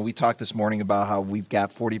unusual. We talked this morning about how we've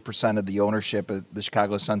got 40% of the ownership of the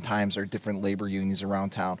Chicago Sun-Times are different labor unions around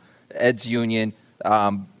town. Ed's union,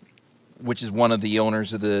 which is one of the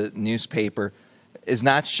owners of the newspaper, is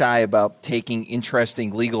not shy about taking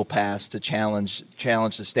interesting legal paths to challenge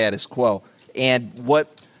the status quo. And what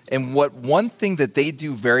one thing that they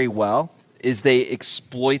do very well is they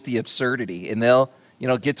exploit the absurdity, and they'll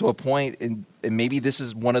get to a point, and maybe this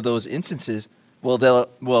is one of those instances.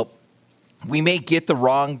 We may get the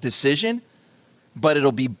wrong decision, but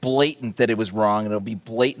it'll be blatant that it was wrong, and it'll be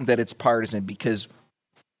blatant that it's partisan because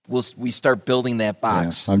we start building that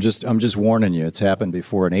box. Yeah, I'm just warning you. It's happened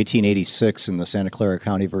before. In 1886, in the Santa Clara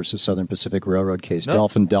County versus Southern Pacific Railroad case,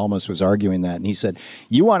 Delphin Delmas was arguing that, and he said,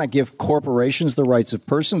 "You want to give corporations the rights of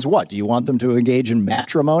persons? What do you want them to engage in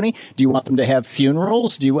matrimony? Do you want them to have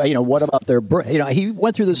funerals? Do you, what about their? He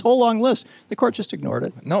went through this whole long list. The court just ignored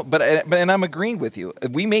it. No, but I'm agreeing with you.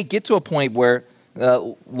 We may get to a point where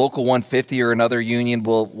Local 150 or another union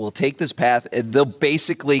will take this path, and they'll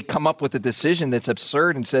basically come up with a decision that's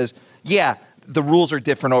absurd and says, yeah, the rules are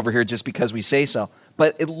different over here just because we say so.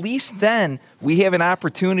 But at least then we have an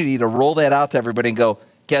opportunity to roll that out to everybody and go,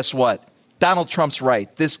 guess what? Donald Trump's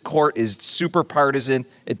right. This court is super partisan.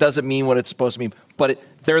 It doesn't mean what it's supposed to mean, but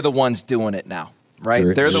they're the ones doing it now,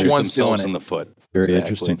 right? They're the ones doing it. In the foot. Very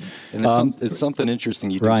interesting. And it's something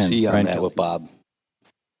interesting you do see on that with Bob,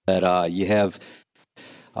 that you have.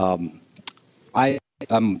 I'm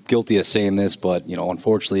guilty of saying this, but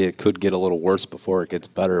unfortunately, it could get a little worse before it gets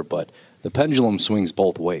better. But the pendulum swings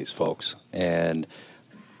both ways, folks, and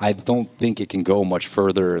I don't think it can go much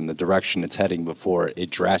further in the direction it's heading before it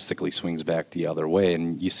drastically swings back the other way.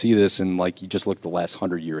 And you see this in, you just look at the last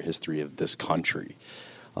 100-year history of this country.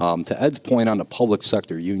 To Ed's point on the public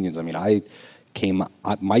sector unions, I mean, my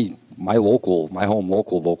home local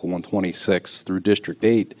 126 through District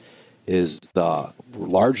 8 is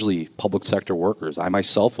largely public sector workers. I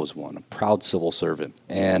myself was one, a proud civil servant.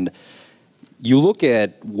 And you look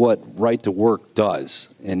at what Right to Work does,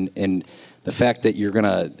 and the fact that you're going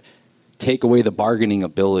to take away the bargaining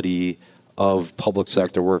ability of public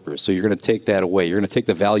sector workers. So you're going to take that away. You're going to take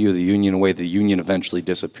the value of the union away. The union eventually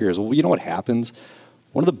disappears. Well, you know what happens?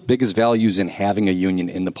 One of the biggest values in having a union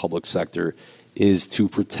in the public sector is to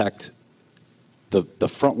protect the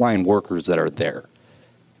frontline workers that are there.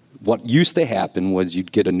 What used to happen was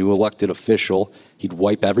you'd get a new elected official, he'd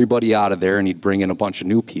wipe everybody out of there, and he'd bring in a bunch of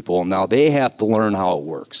new people. Now they have to learn how it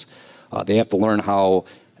works. They have to learn how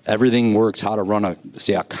everything works, how to run a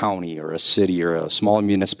county or a city or a small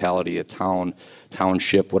municipality, a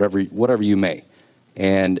township, whatever you may.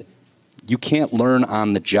 And you can't learn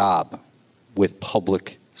on the job with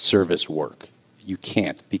public service work. You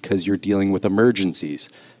can't, because you're dealing with emergencies.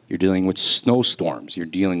 You're dealing with snowstorms. You're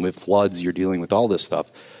dealing with floods. You're dealing with all this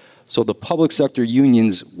stuff. So the public sector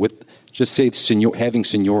unions, with just say having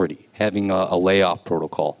seniority, having a layoff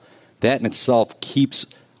protocol, that in itself keeps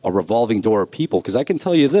a revolving door of people. Because I can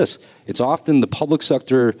tell you this, it's often the public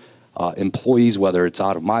sector employees, whether it's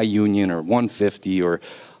out of my union or 150 or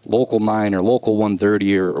Local 9 or Local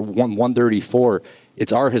 130 or 134,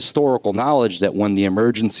 it's our historical knowledge that when the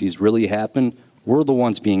emergencies really happen, we're the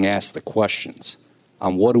ones being asked the questions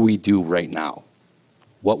on what do we do right now?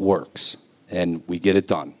 What works? And we get it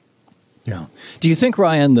done. Yeah. Do you think,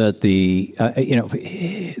 Ryan, that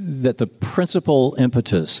that the principal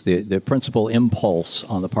impetus, the principal impulse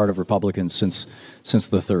on the part of Republicans since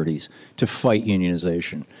the 30s to fight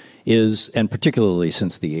unionization is, and particularly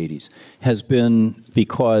since the 80s, has been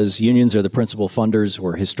because unions are the principal funders,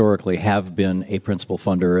 or historically have been a principal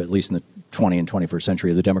funder, at least in the 20th and 21st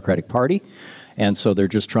century, of the Democratic Party, and so they're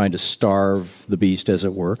just trying to starve the beast, as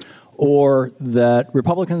it were? Or that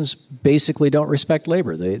Republicans basically don't respect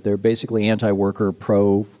labor. They're basically anti-worker,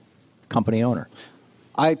 pro-company owner.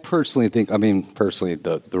 I personally think,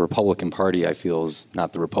 the Republican Party, I feel, is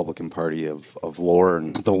not the Republican Party of lore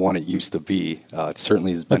and the one it used to be. It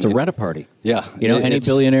certainly has been. It's a rent-a-party. Yeah. Any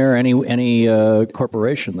billionaire, any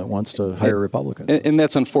corporation that wants to hire Republicans. And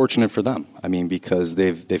that's unfortunate for them. Because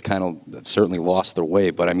they've kind of certainly lost their way.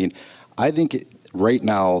 But I think right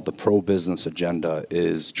now the pro-business agenda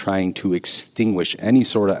is trying to extinguish any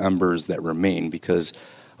sort of embers that remain because,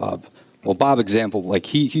 Bob example,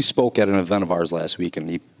 he spoke at an event of ours last week, and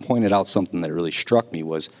he pointed out something that really struck me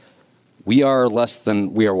was we are 10,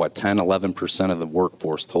 11% of the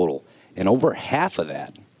workforce total, and over half of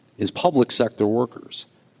that is public sector workers.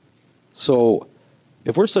 So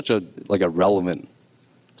if we're such a relevant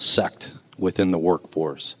sect within the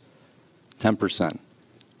workforce, 10%,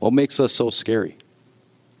 what makes us so scary?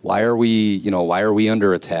 Why are we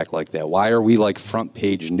under attack like that? Why are we front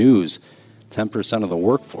page news, 10% of the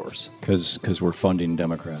workforce? Because we're funding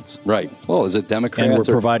Democrats. Right. Well, is it Democrats? And we're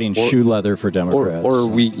providing shoe leather for Democrats. Or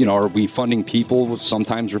are we funding people,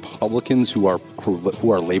 sometimes Republicans, who are labor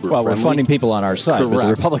friendly? Well, we're funding people on our side, but the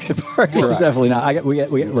Republican Party is definitely not.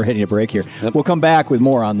 We're hitting a break here. Yep. We'll come back with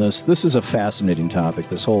more on this. This is a fascinating topic,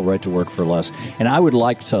 this whole right to work for less. And I would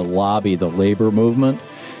like to lobby the labor movement.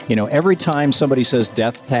 Every time somebody says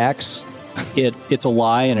death tax, it's a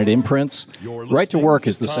lie and it imprints. Right to work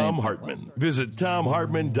is the same. Thom Hartman. Visit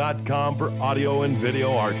ThomHartman.com for audio and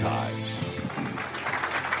video archives.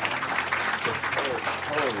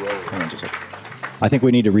 Hang on just a second. I think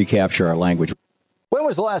we need to recapture our language. When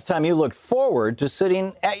was the last time you looked forward to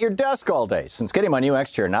sitting at your desk all day? Since getting my new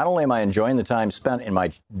X chair, not only am I enjoying the time spent in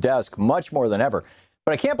my desk much more than ever,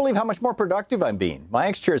 but I can't believe how much more productive I'm being. My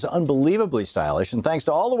X chair is unbelievably stylish, and thanks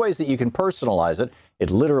to all the ways that you can personalize it, it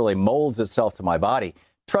literally molds itself to my body.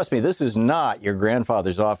 Trust me, this is not your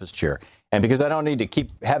grandfather's office chair. And because I don't need to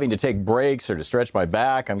keep having to take breaks or to stretch my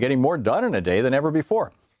back, I'm getting more done in a day than ever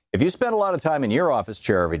before. If you spend a lot of time in your office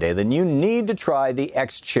chair every day, then you need to try the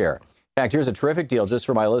X chair. In fact, here's a terrific deal just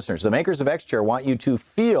for my listeners. The makers of X Chair want you to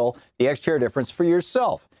feel the X Chair difference for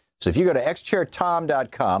yourself. So if you go to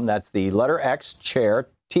xchairtom.com, that's the letter X, chair,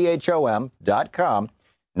 THOM.com,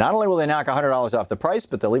 not only will they knock $100 off the price,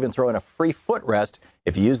 but they'll even throw in a free footrest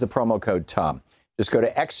if you use the promo code TOM. Just go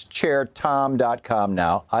to xchairtom.com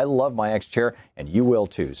now. I love my X Chair, and you will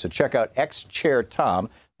too. So check out xchairtom.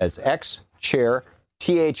 That's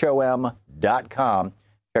xchairtom.com.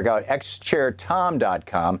 Check out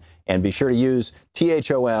xchairtom.com and be sure to use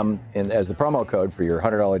THOM as the promo code for your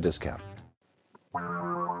 $100 discount.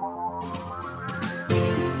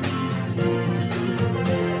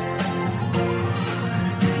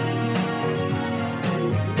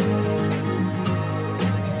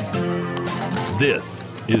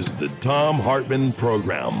 This is the Thom Hartman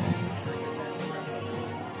Program.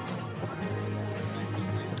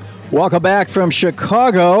 Welcome back from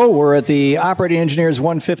Chicago. We're at the Operating Engineers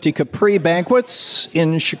 150 Capri Banquets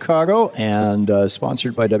in Chicago and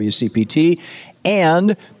sponsored by WCPT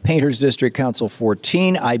and Painters District Council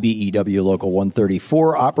 14, IBEW Local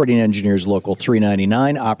 134, Operating Engineers Local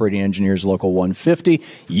 399, Operating Engineers Local 150,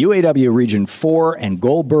 UAW Region 4, and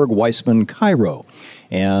Goldberg Weissman Cairo.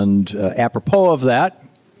 And apropos of that,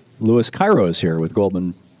 Louis Cairo is here with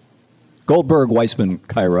Goldberg Weissman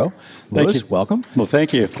Cairo. Louis, welcome. Well,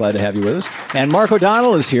 thank you. Glad to have you with us. And Mark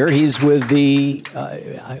O'Donnell is here. He's with the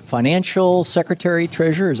Financial Secretary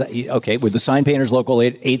Treasurer. Is that, okay, with the Sign Painters Local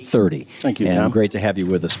 830. Thank you, and Tom. Great to have you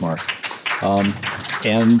with us, Mark.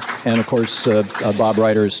 And of course, Bob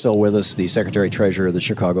Ryder is still with us, the Secretary Treasurer of the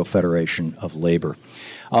Chicago Federation of Labor.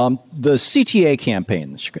 The CTA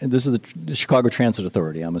campaign, this is the Chicago Transit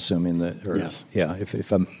Authority, I'm assuming. Yes. Yeah,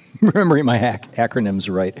 if I'm remembering my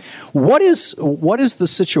acronyms right. What is the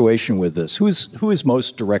situation with this? Who is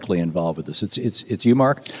most directly involved with this? It's you,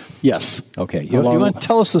 Mark? Yes. Okay. You want to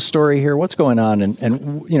tell us the story here? What's going on?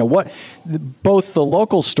 And you know, what both the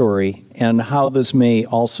local story and how this may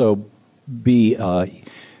also be on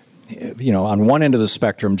one end of the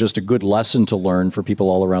spectrum, just a good lesson to learn for people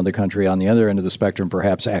all around the country. On the other end of the spectrum,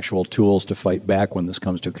 perhaps actual tools to fight back when this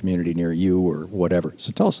comes to a community near you or whatever.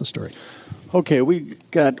 So tell us the story. Okay, we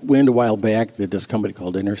got wind a while back that this company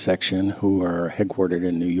called Intersection, who are headquartered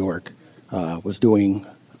in New York, was doing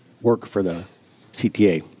work for the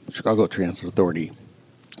CTA, Chicago Transit Authority,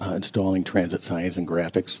 installing transit signs and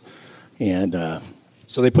graphics. And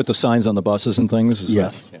so they put the signs on the buses and things?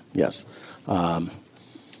 Yes, yes.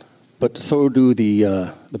 But so do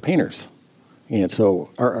the painters. And so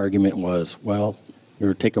our argument was, well,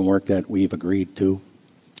 you're taking work that we've agreed to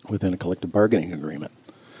within a collective bargaining agreement.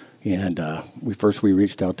 And we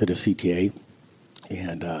reached out to the CTA,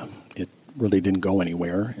 and it really didn't go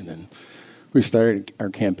anywhere. And then we started our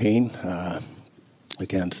campaign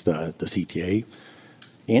against the CTA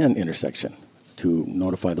and Intersection to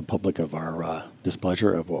notify the public of our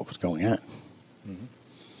displeasure of what was going on. Mm-hmm.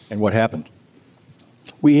 And what happened?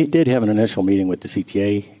 We did have an initial meeting with the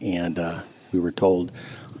CTA, and we were told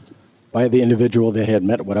by the individual that had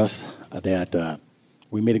met with us that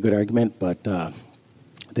we made a good argument, but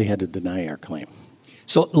they had to deny our claim.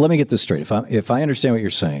 So let me get this straight. If I understand what you're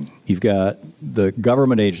saying, you've got the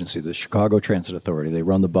government agency, the Chicago Transit Authority. They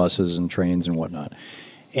run the buses and trains and whatnot.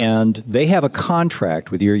 And they have a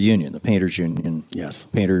contract with your union, the Painters Union. Yes.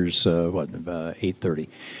 Painters, 830.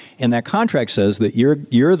 And that contract says that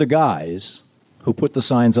you're the guys who put the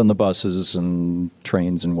signs on the buses and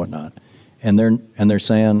trains and whatnot, and they're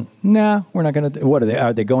saying, nah, we're not going to. What are they?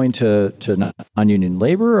 Are they going to non-union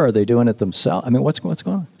labor? Or are they doing it themselves? I mean, what's going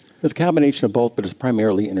on? It's a combination of both, but it's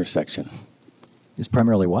primarily Intersection. It's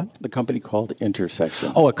primarily what? The company called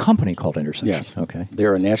Intersection. Oh, a company called Intersection. Yes. Okay.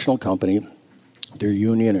 They're a national company. They're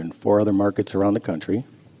union in 4 other markets around the country.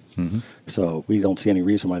 Mm-hmm. So we don't see any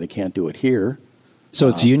reason why they can't do it here. So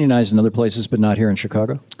it's unionized in other places, but not here in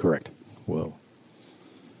Chicago? Correct. Whoa.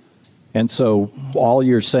 And so all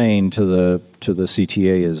you're saying to the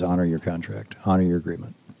CTA is honor your contract, honor your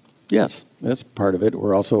agreement. Yes, that's part of it.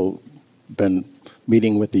 We're also been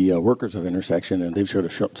meeting with the workers of Intersection, and they've showed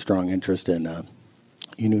a strong interest in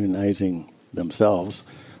unionizing themselves.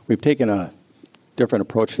 We've taken a different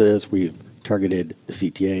approach to this. We've targeted the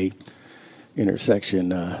CTA,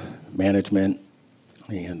 Intersection management,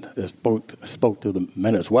 and spoke to the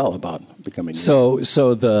men as well about becoming. So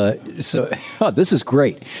this is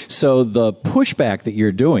great. So the pushback that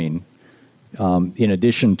you're doing, in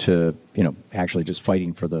addition to actually just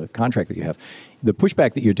fighting for the contract that you have, the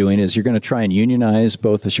pushback that you're doing is you're going to try and unionize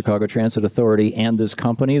both the Chicago Transit Authority and this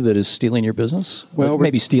company that is stealing your business? Well,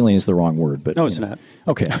 maybe stealing is the wrong word, but... No, it's not.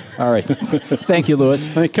 Okay. All right. Thank you,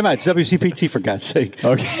 Louis. I mean, come on, it's WCPT, for God's sake.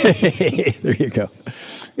 Okay. There you go.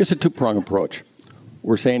 It's a two-pronged approach.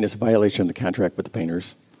 We're saying it's a violation of the contract with the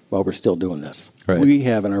painters while we're still doing this. Right. We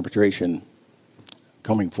have an arbitration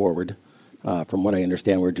coming forward. From what I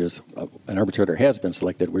understand, we're just an arbitrator has been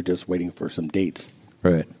selected. We're just waiting for some dates.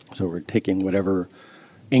 Right. So we're taking whatever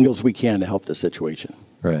angles we can to help the situation.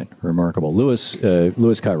 Right. Remarkable. Louis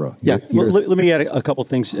Cairo. Yeah. Let me add a couple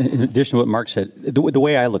things in addition to what Mark said. The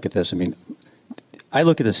way I look at this, I mean, I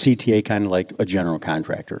look at the CTA kind of like a general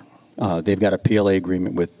contractor. They've got a PLA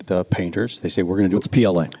agreement with the painters. They say we're going to do... What's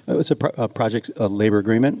PLA? It's a project labor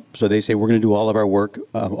agreement. So they say we're going to do all of our work,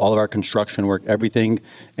 all of our construction work, anything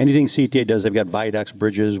CTA does. They've got viaducts,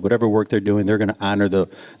 bridges, whatever work they're doing, they're going to honor the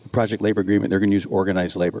project labor agreement. They're going to use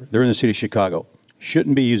organized labor. They're in the city of Chicago.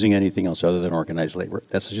 Shouldn't be using anything else other than organized labor.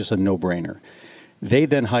 That's just a no-brainer. They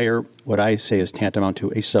then hire what I say is tantamount to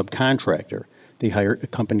a subcontractor. They hire a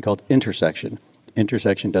company called Intersection.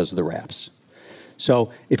 Intersection does the wraps.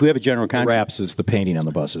 So if we have a general contract... Wraps is the painting on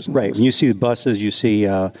the buses. Right. When you see the buses, you see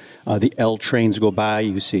the L trains go by,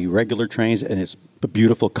 you see regular trains, and it's a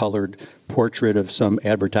beautiful colored portrait of some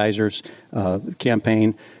advertiser's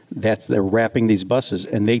campaign. They're wrapping these buses.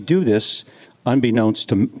 And they do this unbeknownst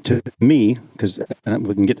to me, because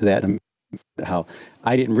we can get to that, how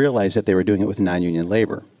I didn't realize that they were doing it with non-union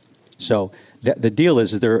labor. So the deal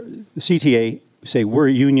is the CTA... say we're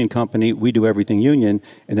a union company, we do everything union,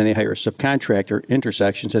 and then they hire a subcontractor,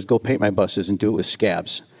 Intersection, says go paint my buses and do it with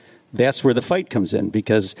scabs. That's where the fight comes in,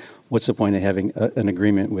 because what's the point of having an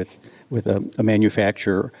agreement with a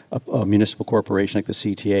manufacturer, a municipal corporation like the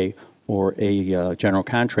CTA, or a general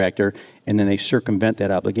contractor, and then they circumvent that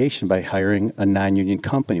obligation by hiring a non-union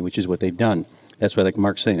company, which is what they've done. That's why, like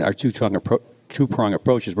Mark's saying, our two-prong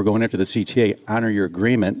approach is we're going after the CTA, honor your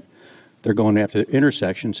agreement. They're going after the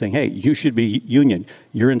Intersection, saying, "Hey, you should be union.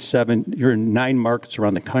 You're in 9 markets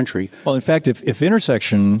around the country." Well, in fact, if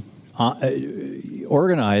Intersection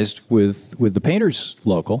organized with the painters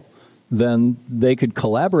local, then they could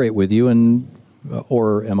collaborate with you, and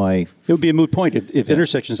or am I? It would be a moot point if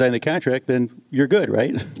Intersection signed the contract. Then you're good,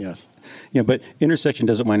 right? Yes. But Intersection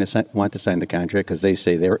doesn't want to sign the contract because they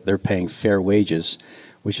say they're paying fair wages,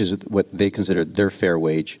 which is what they consider their fair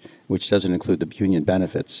wage, which doesn't include the union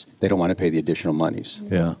benefits. They don't want to pay the additional monies.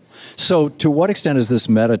 Yeah. So to what extent is this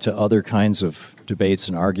meta to other kinds of debates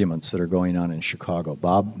and arguments that are going on in Chicago?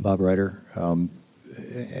 Bob Ryder,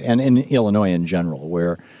 and in Illinois in general,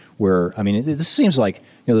 where I mean, this seems like,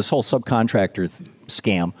 this whole subcontractor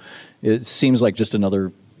scam, it seems like just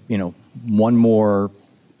another, one more...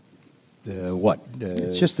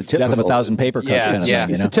 it's just the typical. Death of a thousand paper cuts kind of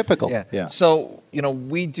thing. It's the typical. Yeah. So,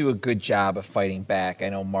 we do a good job of fighting back. I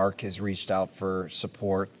know Mark has reached out for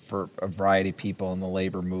support for a variety of people in the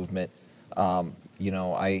labor movement. We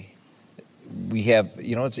have,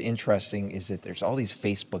 what's interesting is that there's all these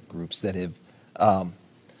Facebook groups that have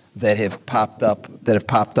popped up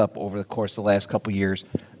over the course of the last couple of years.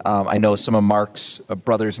 I know some of Mark's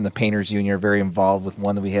brothers in the Painters Union are very involved with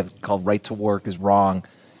one that we have called Right to Work is Wrong,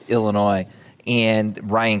 Illinois,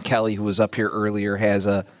 and Ryan Kelly, who was up here earlier, has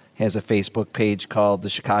a Facebook page called the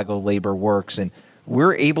Chicago Labor Works, and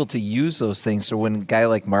we're able to use those things so when a guy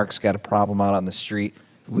like Mark's got a problem out on the street,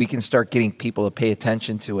 we can start getting people to pay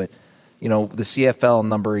attention to it. The CFL a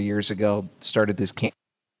number of years ago started this campaign.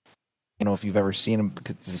 If you've ever seen them,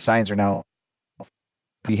 because the signs are now.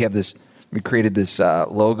 We created this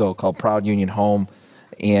logo called Proud Union Home,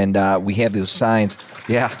 and we have those signs.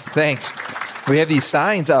 Yeah, thanks. We have these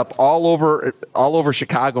signs up all over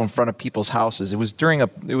Chicago in front of people's houses. It was during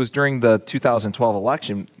the 2012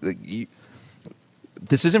 election.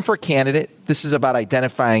 This isn't for a candidate. This is about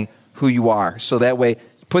identifying who you are. So that way,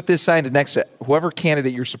 put this sign next to whoever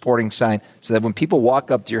candidate you're supporting sign, so that when people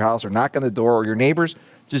walk up to your house or knock on the door, or your neighbors,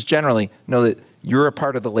 just generally know that you're a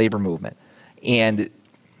part of the labor movement. And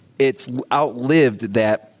it's outlived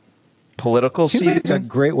that political seems season. Like it's a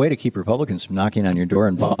great way to keep Republicans from knocking on your door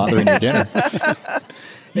and bothering your dinner.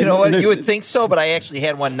 You know what? You would think so, but I actually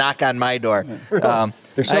had one knock on my door.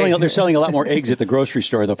 They're selling a lot more eggs at the grocery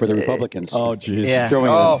store, though, for the Republicans. Oh, geez. Yeah.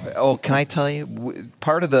 Can I tell you?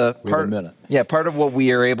 Part of what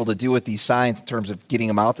we are able to do with these signs in terms of getting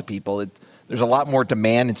them out to people, there's a lot more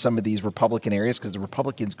demand in some of these Republican areas because the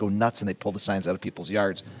Republicans go nuts and they pull the signs out of people's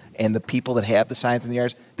yards. And the people that have the signs in the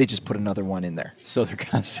yards, they just put another one in there. So they're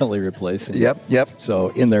constantly replacing. Yep. So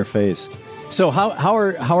in their face. So how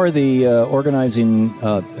are the organizing?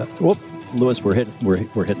 Louis, we're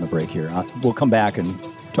hitting the break here. We'll come back and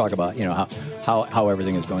talk about how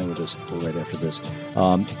everything is going with this right after this.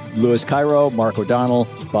 Louis Cairo, Mark O'Donnell,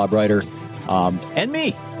 Bob Ryder, and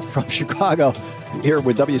me from Chicago here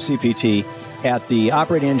with WCPT at the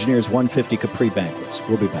Operating Engineers 150 Capri Banquets.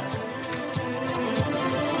 We'll be back.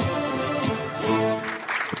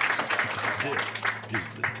 This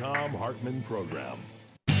is the Thom Hartman Program.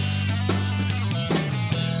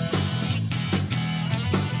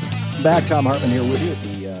 Back, Thom Hartman here with you at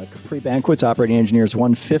the Capri Banquets, Operating Engineers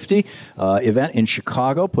 150 event in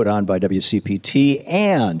Chicago, put on by WCPT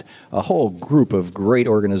and a whole group of great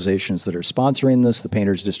organizations that are sponsoring this. The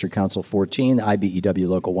Painters District Council 14, IBEW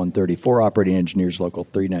Local 134, Operating Engineers Local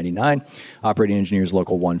 399, Operating Engineers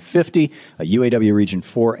Local 150, UAW Region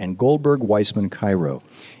 4, and Goldberg, Weissman, Cairo.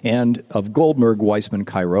 And of Goldberg, Weissman,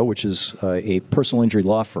 Cairo, which is a personal injury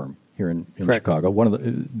law firm here in Chicago, one of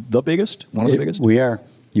the biggest? One of the biggest? We are.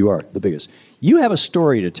 You are the biggest. You have a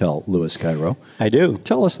story to tell, Louis Cairo. I do.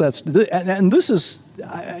 Tell us that, and this is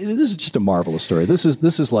just a marvelous story. This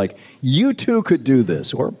is like you two could do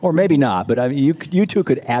this, or maybe not, but I mean, you two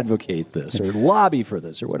could advocate this or lobby for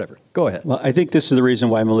this or whatever. Go ahead. Well, I think this is the reason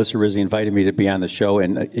why Melissa Rizzi invited me to be on the show,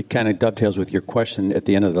 and it kind of dovetails with your question at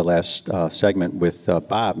the end of the last segment with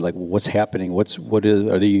Bob. Like, what's happening? Are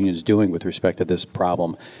the unions doing with respect to this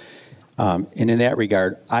problem? And in that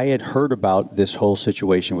regard, I had heard about this whole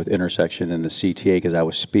situation with intersection and the CTA because I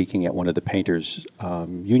was speaking at one of the painters'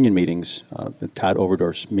 union meetings, Todd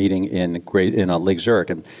Overdorf's meeting in Lake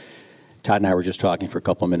Zurich. And Todd and I were just talking for a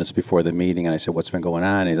couple of minutes before the meeting, and I said, "What's been going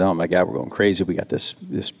on?" And he said, "Oh my God, we're going crazy. We got this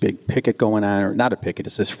big picket going on, or not a picket,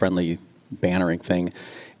 it's this friendly bannering thing."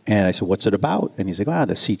 And I said, "What's it about?" And he's like,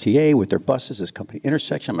 the CTA with their buses, this company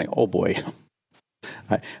intersection." I'm like, "Oh boy."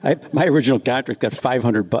 My original contract got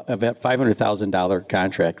 $500,000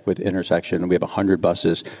 contract with intersection. We have 100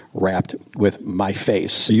 buses wrapped with my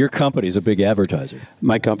face. So your company is a big advertiser.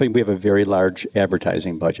 My company, we have a very large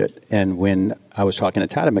advertising budget. And when I was talking to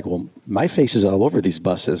Todd, I'm like, "Well, my face is all over these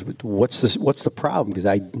buses. What's the problem?" Because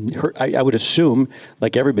I would assume,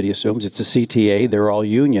 like everybody assumes, it's a CTA. They're all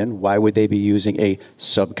union. Why would they be using a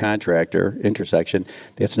subcontractor intersection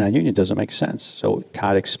that's not union? It doesn't make sense. So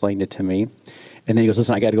Todd explained it to me. And then he goes,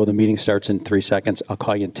 "Listen, I got to go. The meeting starts in 3 seconds. I'll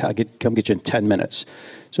call you come get you in 10 minutes.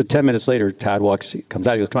 So 10 minutes later, Todd comes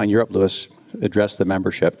out. He goes, "Come on, you're up, Louis. Address the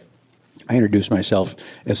membership." I introduced myself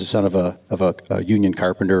as the son of a union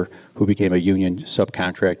carpenter who became a union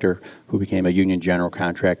subcontractor, who became a union general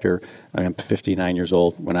contractor. I'm 59 years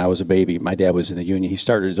old. When I was a baby, my dad was in the union. He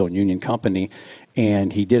started his own union company,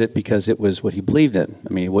 and he did it because it was what he believed in.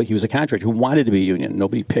 I mean, he was a contractor who wanted to be a union.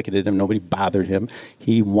 Nobody picketed him. Nobody bothered him.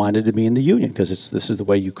 He wanted to be in the union because this is the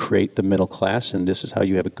way you create the middle class, and this is how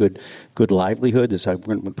you have a good livelihood. This is how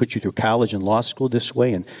we're going to put you through college and law school this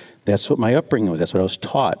way, and that's what my upbringing was. That's what I was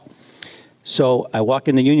taught. So I walk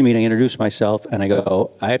in the union meeting, I introduce myself, and I go,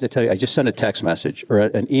 "I have to tell you, I just sent a text message or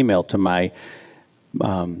an email to my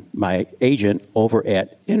agent over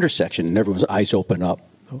at Intersection," and everyone's eyes open up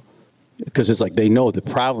because it's like they know the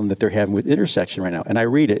problem that they're having with Intersection right now. And I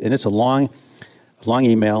read it, and it's a long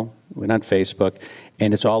email, went on Facebook,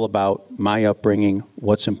 and it's all about my upbringing,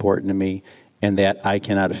 what's important to me, and that I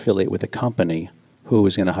cannot affiliate with a company who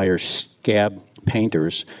is going to hire scab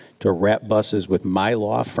painters to wrap buses with my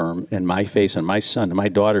law firm and my face and my son and my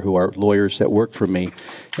daughter, who are lawyers that work for me.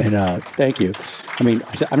 And thank you. I mean,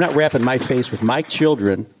 I'm not wrapping my face with my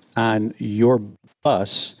children on your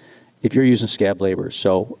bus if you're using scab labor.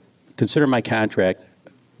 So consider my contract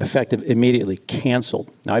effective immediately,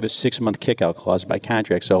 canceled. Now I have a 6-month kickout clause by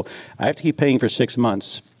contract, so I have to keep paying for 6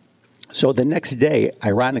 months. So the next day,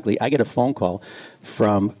 ironically, I get a phone call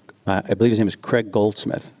from, I believe his name is Craig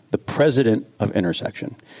Goldsmith, the president of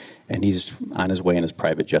Intersection. And he's on his way in his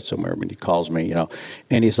private jet somewhere when he calls me,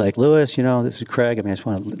 and he's like, "Louis, this is Craig. I mean, I just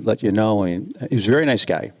want to let you know." And he was a very nice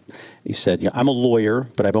guy. He said, "I'm a lawyer,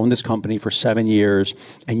 but I've owned this company for 7 years.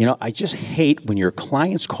 And, I just hate when your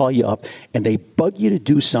clients call you up and they bug you to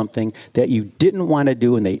do something that you didn't want to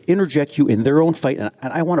do, and they interject you in their own fight. And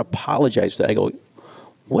I want to apologize to that." I go,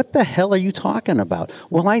 "What the hell are you talking about?"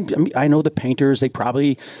 "Well, I know the painters. I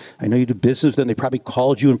know you do business with them. They probably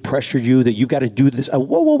called you and pressured you that you've got to do this."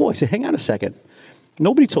 Whoa. I said, "Hang on a second.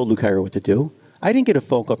 Nobody told Lou Cairo what to do. I didn't get a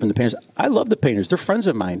phone call from the painters. I love the painters. They're friends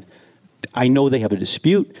of mine. I know they have a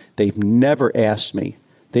dispute. They've never asked me.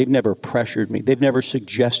 They've never pressured me. They've never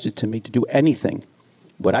suggested to me to do anything.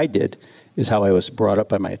 What I did is how I was brought up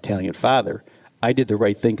by my Italian father. I did the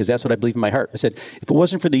right thing because that's what I believe in my heart. I said, if it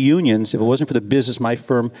wasn't for the unions, if it wasn't for the business my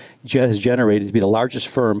firm has generated to be the largest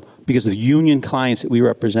firm because of the union clients that we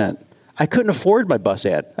represent, I couldn't afford my bus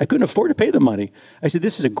ad. I couldn't afford to pay the money. I said,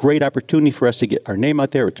 this is a great opportunity for us to get our name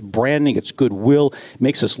out there. It's branding. It's goodwill. It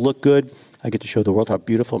makes us look good. I get to show the world how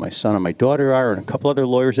beautiful my son and my daughter are and a couple other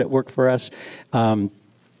lawyers that work for us.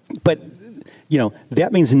 But, that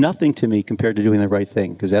means nothing to me compared to doing the right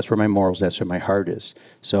thing because that's where my morals, that's where my heart is.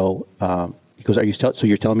 So he goes, so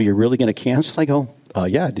you're telling me you're really going to cancel? I go,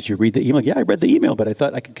 yeah. Did you read the email? Yeah, I read the email, but I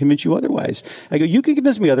thought I could convince you otherwise. I go, you can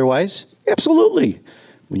convince me otherwise? Absolutely.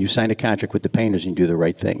 When you sign a contract with the painters and you do the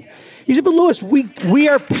right thing. He said, but Louis, we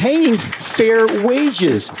are paying fair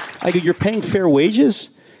wages. I go, you're paying fair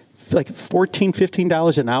wages? Like $14,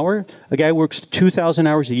 $15 an hour? A guy works 2,000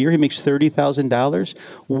 hours a year. He makes $30,000.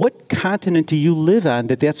 What continent do you live on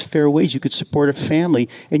that's fair wage? You could support a family,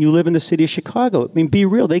 and you live in the city of Chicago. I mean, be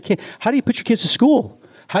real. They can't. How do you put your kids to school?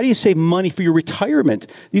 How do you save money for your retirement?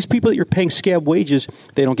 These people that you're paying scab wages,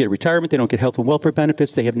 they don't get retirement, they don't get health and welfare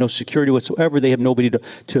benefits, they have no security whatsoever, they have nobody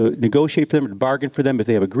to negotiate for them or to bargain for them if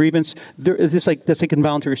they have a grievance. That's like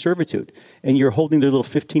involuntary servitude. And you're holding their little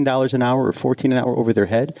 $15 an hour or $14 an hour over their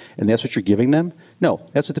head, and that's what you're giving them? No,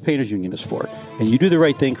 that's what the painters union is for. And you do the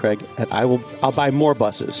right thing, Craig, and I'll buy more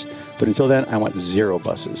buses. But until then, I want 0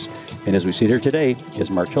 buses. And as we see here today, as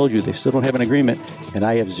Mark told you, they still don't have an agreement, and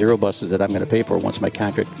I have 0 buses that I'm going to pay for once my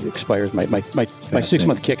contract expires, my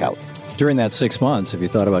 6-month kick out. During that 6 months, have you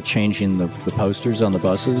thought about changing the posters on the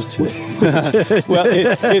buses to? Well,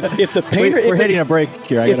 if the painter, we're hitting a break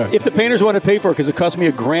here. If the painters want to pay for it, because it costs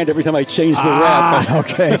me $1,000 every time I change the wrap.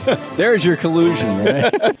 Okay, there's your collusion.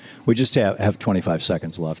 Right? We just have 25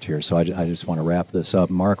 seconds left here, so I just want to wrap this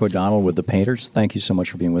up. Mark O'Donnell with the painters. Thank you so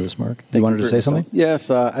much for being with us, Mark. You wanted to say something?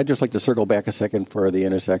 Yes, I'd just like to circle back a second for the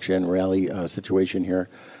intersection rally situation here.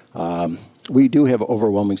 We do have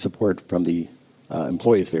overwhelming support from the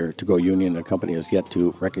employees there to go union. The company has yet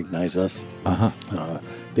to recognize us.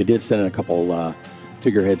 They did send in a couple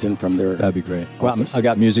figureheads in from their. That'd be great. Well, I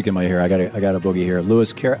got music in my ear. I got a boogie here.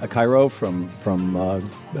 Louis Cairo from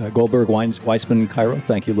Goldberg Weissman Cairo.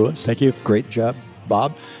 Thank you, Louis. Thank you. Great job,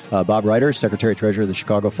 Bob. Bob Ryder, Secretary Treasurer of the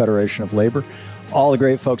Chicago Federation of Labor. All the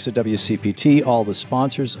great folks at WCPT, all the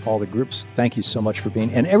sponsors, all the groups. Thank you so much for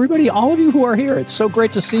being, and everybody, all of you who are here. It's so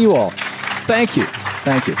great to see you all. Thank you.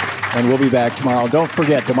 Thank you. And we'll be back tomorrow. Don't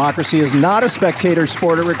forget, democracy is not a spectator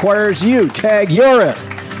sport. It requires you. Tag, you're it.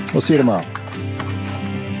 We'll see you tomorrow.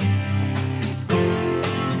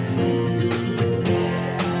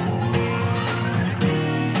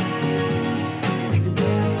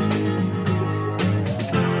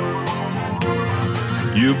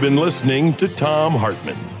 You've been listening to Thom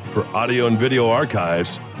Hartmann. For audio and video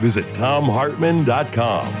archives, visit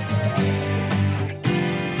thomhartmann.com.